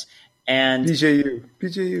journals. And BJU.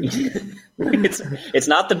 It's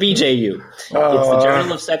not the BJU. It's the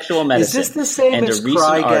Journal of Sexual Medicine. Is this the same and as a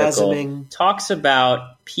recent article crygasming? talks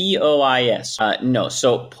about POIS. No.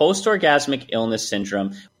 So post-orgasmic illness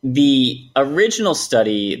syndrome, the original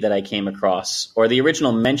study that I came across, or the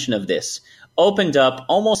original mention of this, opened up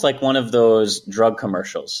almost like one of those drug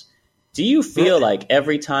commercials. Do you feel like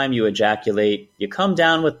every time you ejaculate, you come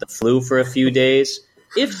down with the flu for a few days?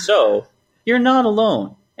 If so, you're not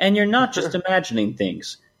alone, and you're not just imagining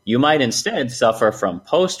things. You might instead suffer from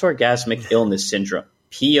post-orgasmic illness syndrome,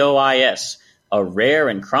 POIS, a rare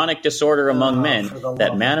and chronic disorder among men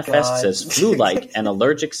that manifests as flu-like and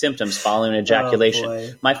allergic symptoms following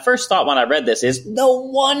ejaculation. My first thought when I read this is, no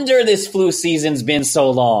wonder this flu season's been so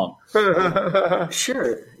long.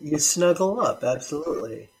 Sure, you snuggle up,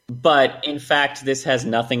 absolutely. But in fact, this has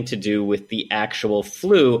nothing to do with the actual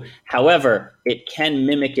flu. However, it can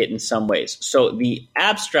mimic it in some ways. So the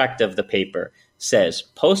abstract of the paper says,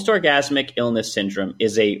 post-orgasmic illness syndrome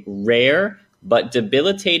is a rare but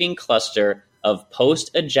debilitating cluster of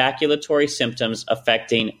post-ejaculatory symptoms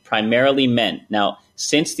affecting primarily men. Now,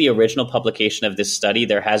 since the original publication of this study,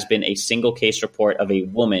 there has been a single case report of a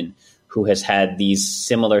woman who has had these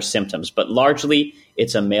similar symptoms. But largely,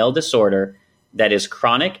 it's a male disorder that is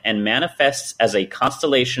chronic and manifests as a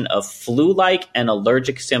constellation of flu-like and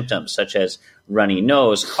allergic symptoms, such as runny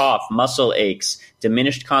nose, cough, muscle aches,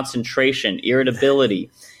 diminished concentration, irritability,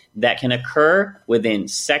 that can occur within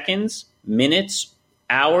seconds, minutes,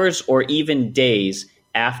 hours, or even days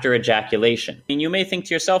after ejaculation. And you may think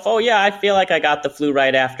to yourself, oh yeah, I feel like I got the flu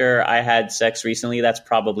right after I had sex recently. That's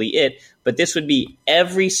probably it. But this would be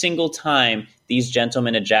every single time these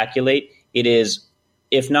gentlemen ejaculate. It is,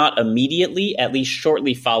 if not immediately, at least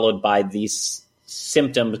shortly followed by these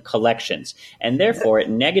symptom collections. And therefore, it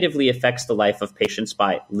negatively affects the life of patients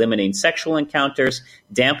by limiting sexual encounters,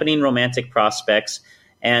 dampening romantic prospects,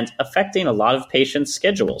 and affecting a lot of patients'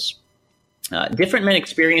 schedules. Different men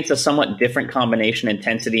experience a somewhat different combination,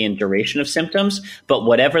 intensity, and duration of symptoms, but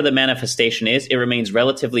whatever the manifestation is, it remains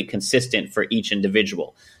relatively consistent for each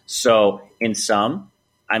individual. So in some,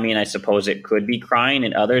 I suppose it could be crying.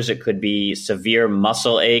 In others, it could be severe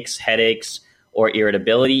muscle aches, headaches, or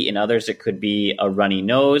irritability. In others, it could be a runny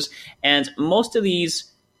nose. And most of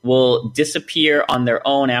these will disappear on their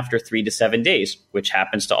own after 3 to 7 days, which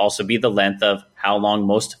happens to also be the length of how long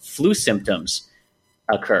most flu symptoms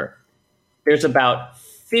occur. There's about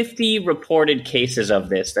 50 reported cases of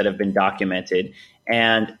this that have been documented,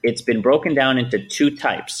 and it's been broken down into 2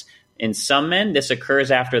 types. In some men, this occurs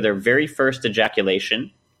after their very first ejaculation,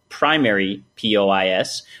 primary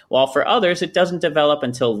POIS, while for others, it doesn't develop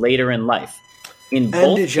until later in life. In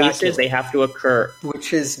both cases, they have to occur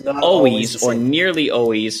which is not always or nearly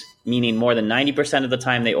always, meaning more than 90% of the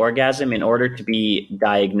time they orgasm, in order to be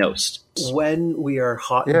diagnosed. When we are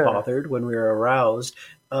hot and bothered, when we are aroused,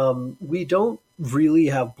 we don't really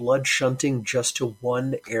have blood shunting just to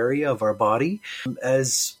one area of our body.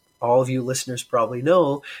 As all of you listeners probably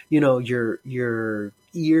know, your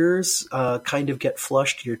ears kind of get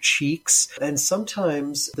flushed, your cheeks, and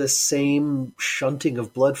sometimes the same shunting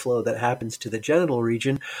of blood flow that happens to the genital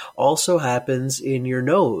region also happens in your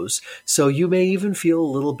nose. So you may even feel a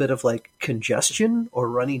little bit of like congestion or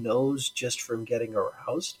runny nose just from getting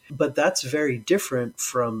aroused. But that's very different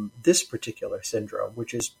from this particular syndrome,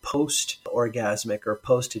 which is post-orgasmic or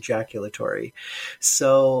post-ejaculatory.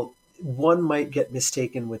 So one might get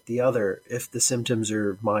mistaken with the other if the symptoms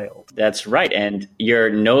are mild. That's right. And your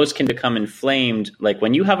nose can become inflamed. Like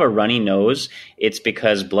when you have a runny nose, it's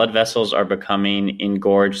because blood vessels are becoming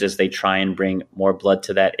engorged as they try and bring more blood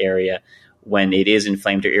to that area when it is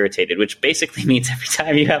inflamed or irritated, which basically means every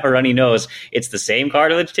time you have a runny nose, it's the same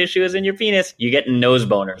cartilage tissue as in your penis. You get nose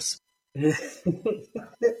boners.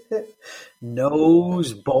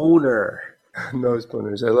 Nose boner. Nose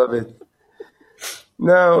boners. I love it.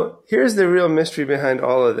 Now, here's the real mystery behind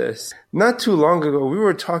all of this. Not too long ago, we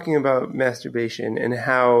were talking about masturbation and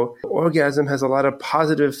how orgasm has a lot of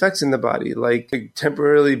positive effects in the body, like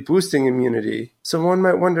temporarily boosting immunity. So one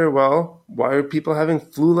might wonder, well, why are people having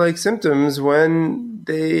flu-like symptoms when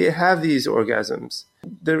they have these orgasms?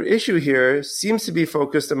 The issue here seems to be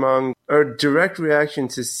focused among a direct reaction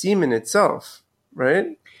to semen itself,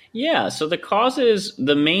 right? Yeah, so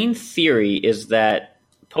the main theory is that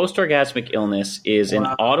post-orgasmic illness is an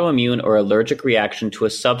autoimmune or allergic reaction to a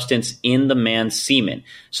substance in the man's semen.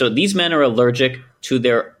 So these men are allergic to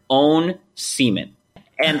their own semen.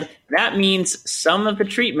 And that means some of the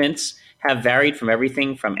treatments have varied from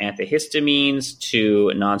everything from antihistamines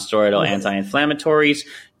to nonsteroidal anti-inflammatories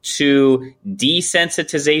to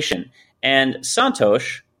desensitization. And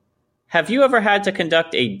Santosh, have you ever had to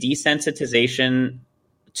conduct a desensitization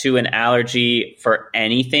to an allergy for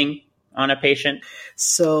anything on a patient?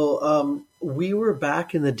 So we were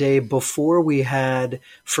back in the day before we had,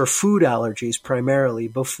 for food allergies primarily,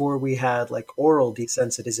 before we had like oral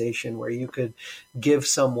desensitization where you could give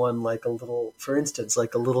someone like a little, for instance,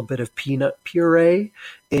 like a little bit of peanut puree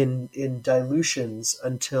in dilutions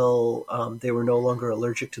until they were no longer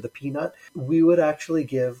allergic to the peanut. We would actually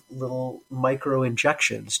give little micro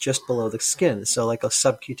injections just below the skin. So like a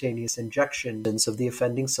subcutaneous injection of the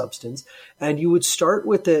offending substance. And you would start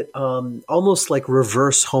with it almost like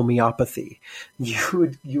reverse homeopathy.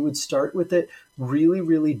 You would start with it really,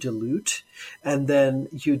 really dilute, and then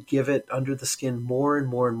you'd give it under the skin more and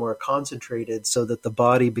more and more concentrated so that the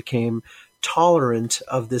body became tolerant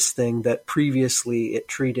of this thing that previously it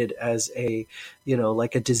treated as a,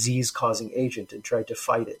 like a disease-causing agent and tried to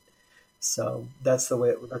fight it. So that's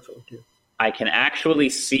what we do. I can actually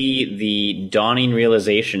see the dawning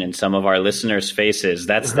realization in some of our listeners' faces.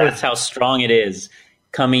 That's how strong it is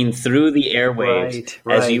coming through the airwaves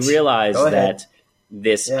as you realize that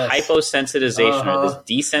this hyposensitization or this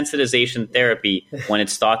desensitization therapy, when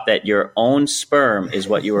it's thought that your own sperm is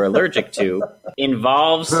what you are allergic to,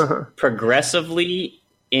 involves progressively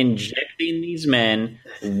injecting these men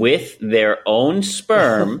with their own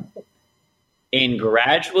sperm in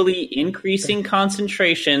gradually increasing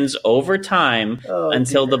concentrations over time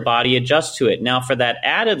until the body adjusts to it. Now, for that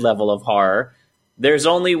added level of horror, there's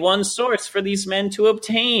only one source for these men to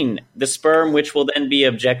obtain the sperm, which will then be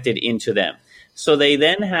injected into them. So they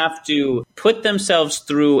then have to put themselves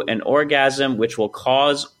through an orgasm, which will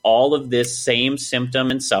cause all of this same symptom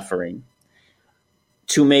and suffering,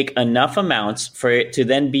 to make enough amounts for it to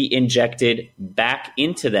then be injected back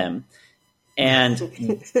into them. And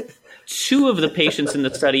 2 of the patients in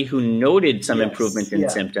the study who noted some improvement in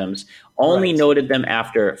symptoms only noted them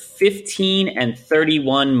after 15 and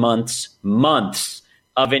 31 months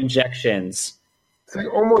of injections. It's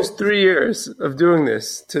like almost 3 years of doing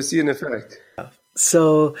this to see an effect.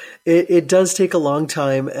 So it does take a long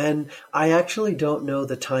time, and I actually don't know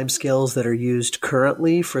the timescales that are used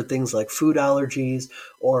currently for things like food allergies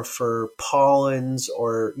or for pollens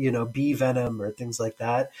or, bee venom or things like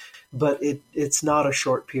that. But it's not a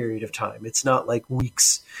short period of time. It's not like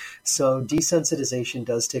weeks. So desensitization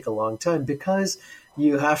does take a long time because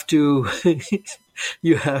you have to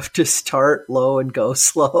you have to start low and go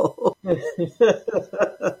slow.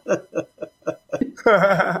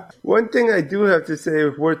 One thing I do have to say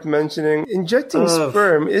worth mentioning, injecting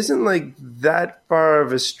sperm isn't like that far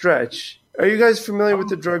of a stretch. Are you guys familiar with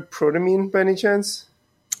the drug protamine by any chance?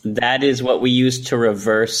 That is what we use to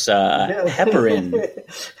reverse heparin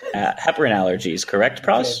allergies, correct,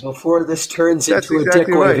 Pras? Okay, before this turns into a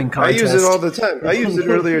dick-waving contest. I use it all the time. I used it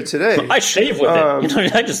earlier today. I shave with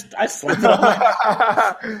it. I slap it on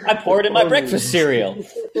I pour it in my breakfast cereal.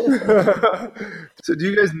 So do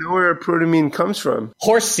you guys know where protamine comes from?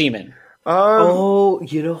 Horse semen. You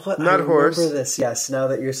know what? Not horse. I remember this, yes, now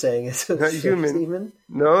that you're saying it. Not human. Semen?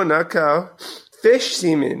 No, not cow. Fish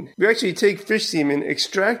semen. We actually take fish semen,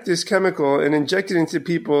 extract this chemical, and inject it into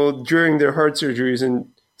people during their heart surgeries and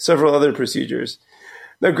several other procedures.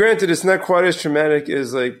 Now, granted, it's not quite as traumatic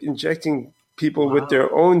as like injecting people with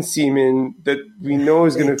their own semen that we know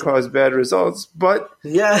is going to cause bad results, but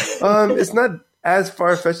it's not as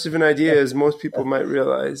far-fetched of an idea as most people might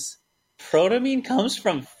realize. Protamine comes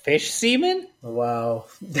from fish semen? Wow.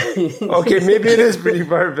 Okay, maybe it is pretty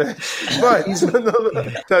far-fetched, but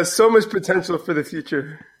there's so much potential for the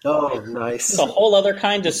future. Oh, nice. It's a whole other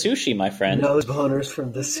kind of sushi, my friend. Nose boners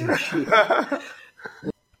from the sushi.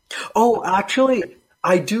 Actually,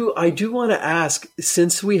 I do want to ask,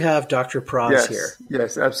 since we have Dr. Pras here.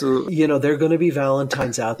 Yes, absolutely. There are going to be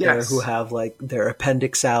Valentines out there who have like their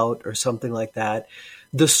appendix out or something like that.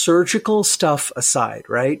 The surgical stuff aside,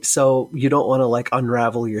 right? So you don't want to like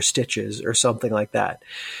unravel your stitches or something like that.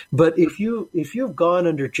 But if you've gone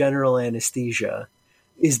under general anesthesia,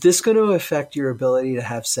 is this going to affect your ability to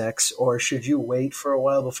have sex, or should you wait for a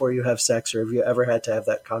while before you have sex, or have you ever had to have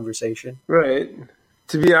that conversation? Right.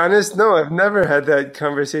 To be honest, no, I've never had that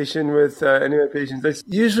conversation with any of my patients. That's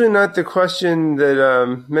usually not the question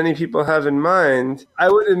that many people have in mind. I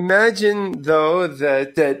would imagine, though,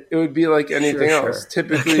 that it would be like anything else.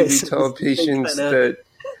 Typically, we tell patients that,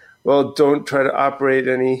 don't try to operate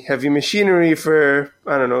any heavy machinery for,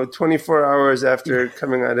 24 hours after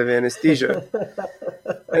coming out of anesthesia.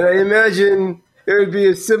 And I imagine it would be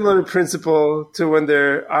a similar principle to when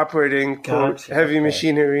they're operating, quote, heavy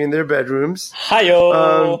machinery in their bedrooms.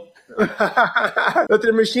 Hi-yo! But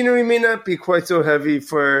their machinery may not be quite so heavy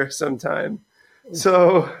for some time.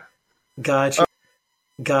 So... Gotcha.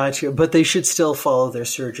 But they should still follow their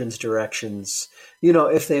surgeon's directions.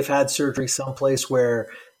 If they've had surgery someplace where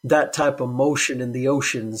that type of motion in the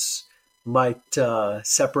oceans might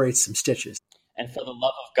separate some stitches. And for the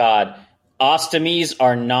love of God, ostomies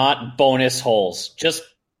are not bonus holes.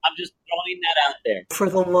 I'm just throwing that out there. For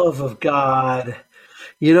the love of God.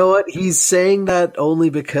 You know what? He's saying that only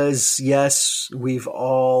because, yes, we've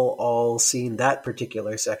all seen that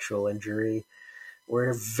particular sexual injury.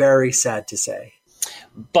 We're very sad to say.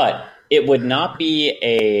 But it would not be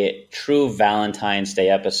a true Valentine's Day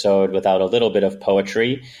episode without a little bit of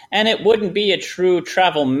poetry, and it wouldn't be a true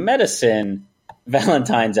travel medicine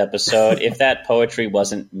Valentine's episode if that poetry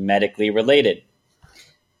wasn't medically related.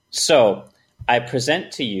 So, I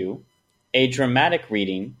present to you a dramatic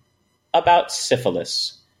reading about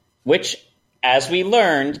syphilis, which, as we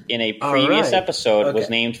learned in a previous episode, was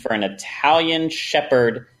named for an Italian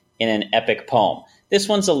shepherd in an epic poem. This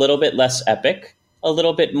one's a little bit less epic, a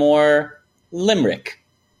little bit more limerick.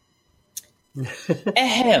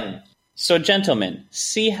 Ahem. So, gentlemen,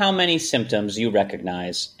 see how many symptoms you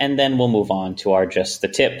recognize, and then we'll move on to our Just the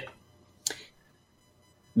Tip.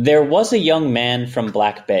 There was a young man from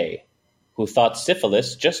Black Bay who thought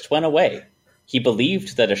syphilis just went away. He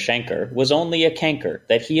believed that a chancre was only a canker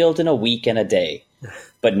that healed in a week and a day.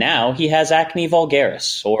 But now he has acne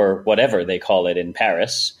vulgaris, or whatever they call it in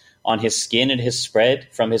Paris, on his skin and his spread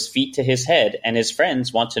from his feet to his head, and his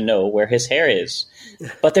friends want to know where his hair is.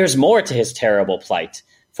 But there's more to his terrible plight,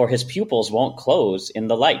 for his pupils won't close in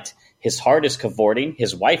the light. His heart is cavorting,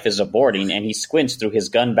 his wife is aborting, and he squints through his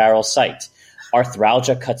gun barrel sight.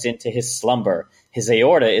 Arthralgia cuts into his slumber. His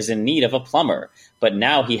aorta is in need of a plumber. But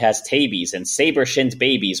now he has tabies and saber-shinned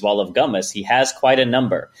babies, while of gummas he has quite a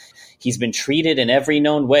number. He's been treated in every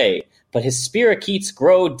known way, but his spirochetes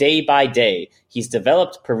grow day by day. He's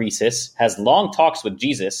developed paresis, has long talks with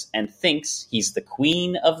Jesus, and thinks he's the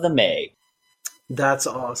Queen of the May. That's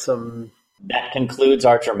awesome. That concludes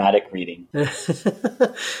our dramatic reading.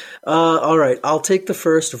 All right, I'll take the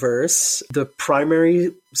first verse. The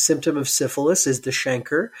primary symptom of syphilis is the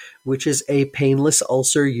chancre, which is a painless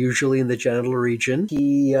ulcer, usually in the genital region.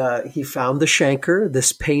 He found the chancre,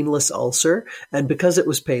 this painless ulcer, and because it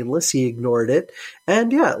was painless, he ignored it.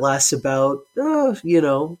 And yeah, it lasts about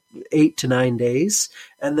 8 to 9 days,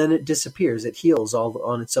 and then it disappears. It heals all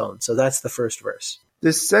on its own. So that's the first verse.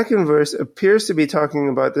 This second verse appears to be talking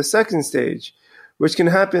about the second stage, which can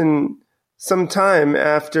happen sometime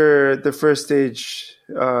after the first stage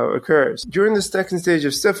occurs. During the second stage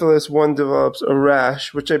of syphilis, one develops a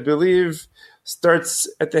rash, which I believe starts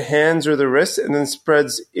at the hands or the wrists and then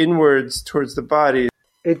spreads inwards towards the body.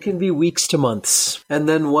 It can be weeks to months. And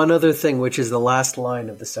then one other thing, which is the last line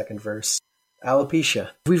of the second verse.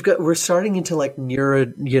 Alopecia. We're starting into like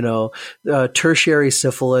tertiary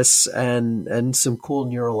syphilis and some cool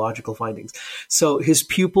neurological findings. So his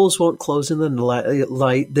pupils won't close in the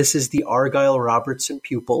light. This is the Argyll-Robertson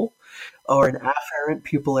pupil, or an afferent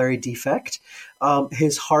pupillary defect.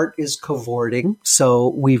 His heart is cavorting, so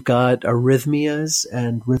we've got arrhythmias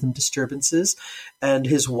and rhythm disturbances, and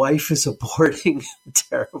his wife is aborting,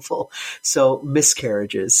 terrible, so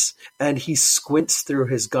miscarriages. And he squints through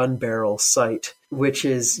his gun barrel sight, which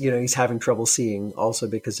is, he's having trouble seeing also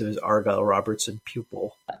because of his Argyll-Robertson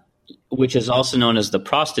pupil. Which is also known as the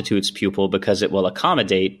prostitute's pupil because it will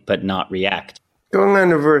accommodate but not react. Going on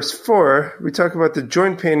to verse 4, we talk about the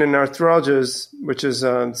joint pain and arthralgias, which is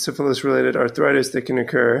syphilis-related arthritis that can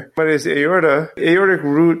occur. What is aorta? Aortic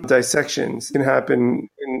root dissections can happen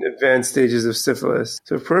in advanced stages of syphilis.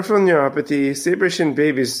 So peripheral neuropathy, saber-shinned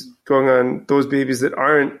babies going on, those babies that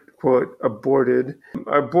aren't, quote, aborted,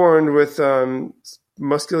 are born with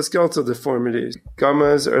musculoskeletal deformities.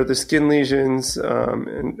 Gummas are the skin lesions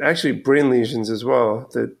and actually brain lesions as well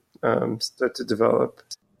that start to develop.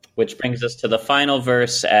 Which brings us to the final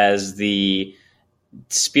verse. As the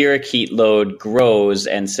spirochete load grows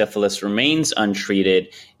and syphilis remains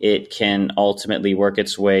untreated, it can ultimately work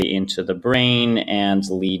its way into the brain and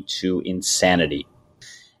lead to insanity.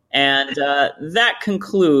 And that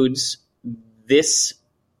concludes this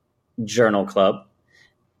journal club.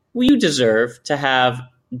 You deserve to have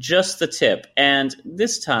just the tip. And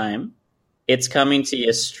this time, it's coming to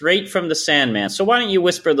you straight from the Sandman. So why don't you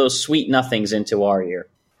whisper those sweet nothings into our ear?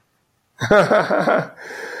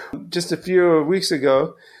 Just a few weeks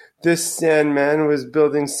ago, this Sandman was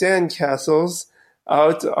building sandcastles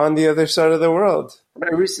out on the other side of the world. I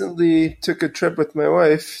recently took a trip with my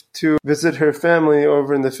wife to visit her family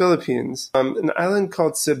over in the Philippines, an island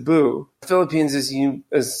called Cebu. The Philippines,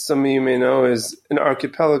 as some of you may know, is an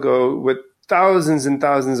archipelago with thousands and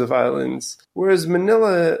thousands of islands. Whereas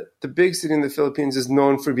Manila, the big city in the Philippines, is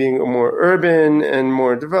known for being more urban and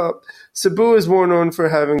more developed. Cebu is more known for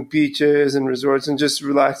having beaches and resorts and just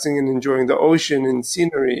relaxing and enjoying the ocean and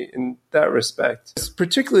scenery in that respect. It's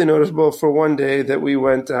particularly notable for one day that we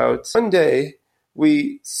went out. One day,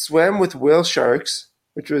 we swam with whale sharks,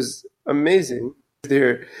 which was amazing.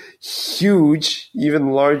 They're huge, even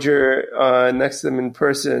larger next to them in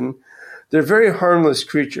person. They're very harmless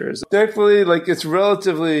creatures. Thankfully, it's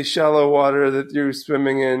relatively shallow water that you're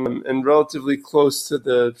swimming in and relatively close to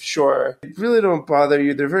the shore. They really don't bother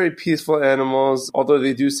you. They're very peaceful animals, although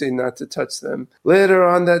they do say not to touch them. Later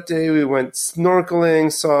on that day, we went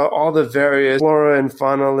snorkeling, saw all the various flora and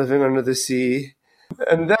fauna living under the sea.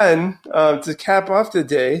 And then, to cap off the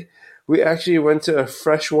day, we actually went to a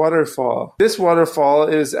fresh waterfall. This waterfall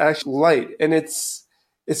is actually light, and it's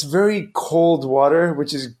very cold water,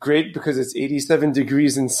 which is great because it's 87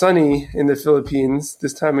 degrees and sunny in the Philippines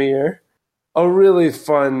this time of year. A really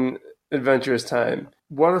fun, adventurous time.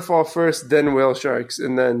 Waterfall first, then whale sharks,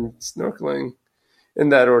 and then snorkeling, in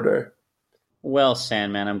that order. Well,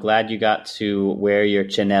 Sandman, I'm glad you got to wear your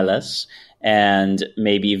chanelas and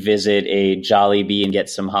maybe visit a Jollibee and get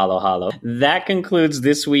some halo-halo. That concludes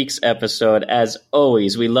this week's episode. As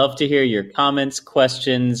always, we love to hear your comments,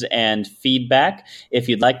 questions, and feedback. If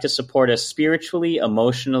you'd like to support us spiritually,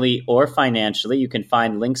 emotionally, or financially, you can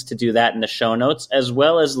find links to do that in the show notes, as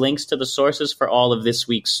well as links to the sources for all of this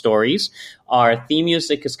week's stories. Our theme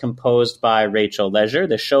music is composed by Rachel Leisure.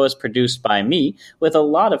 The show is produced by me, with a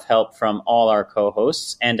lot of help from all our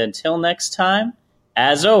co-hosts. And until next time,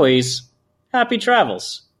 as always, happy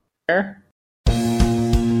travels.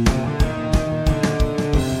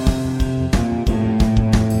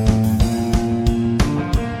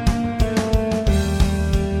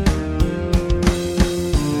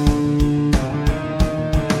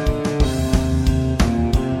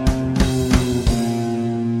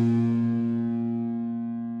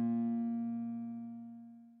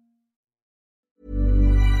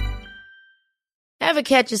 Ever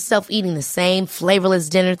catch yourself eating the same flavorless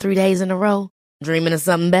dinner 3 days in a row? Dreaming of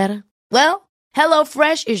something better? Well,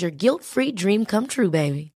 HelloFresh is your guilt-free dream come true,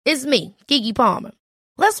 baby. It's me, Keke Palmer.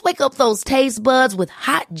 Let's wake up those taste buds with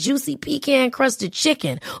hot, juicy pecan-crusted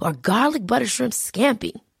chicken or garlic butter shrimp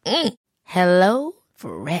scampi.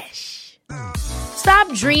 HelloFresh.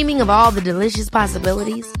 Stop dreaming of all the delicious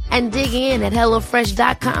possibilities and dig in at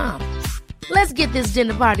HelloFresh.com. Let's get this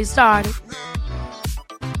dinner party started.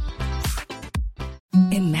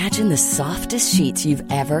 Imagine the softest sheets you've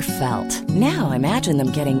ever felt. Now imagine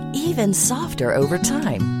them getting even softer over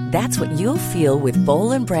time. That's what you'll feel with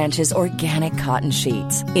Boll & Branch's organic cotton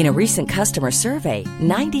sheets. In a recent customer survey,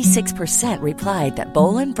 96% replied that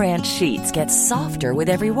Boll & Branch sheets get softer with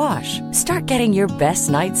every wash. Start getting your best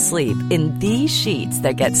night's sleep in these sheets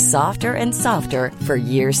that get softer and softer for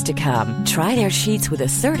years to come. Try their sheets with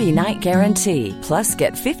a 30-night guarantee. Plus,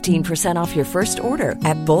 get 15% off your first order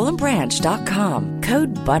at bollandbranch.com.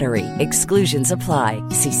 Code BUTTERY. Exclusions apply.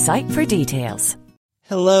 See site for details.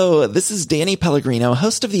 Hello, this is Danny Pellegrino,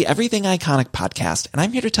 host of the Everything Iconic podcast, and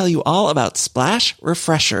I'm here to tell you all about Splash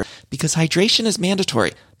Refresher, because hydration is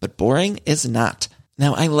mandatory, but boring is not.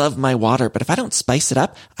 Now, I love my water, but if I don't spice it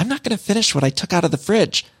up, I'm not going to finish what I took out of the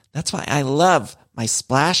fridge. That's why I love my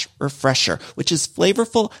Splash Refresher, which is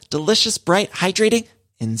flavorful, delicious, bright, hydrating,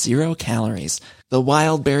 and 0 calories. The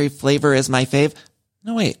wild berry flavor is my fave.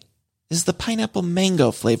 No, wait. Is the pineapple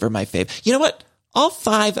mango flavor my fave? You know what? All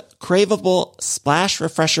 5 craveable Splash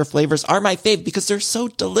Refresher flavors are my fave because they're so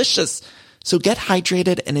delicious. So get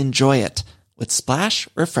hydrated and enjoy it with Splash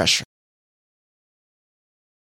Refresher.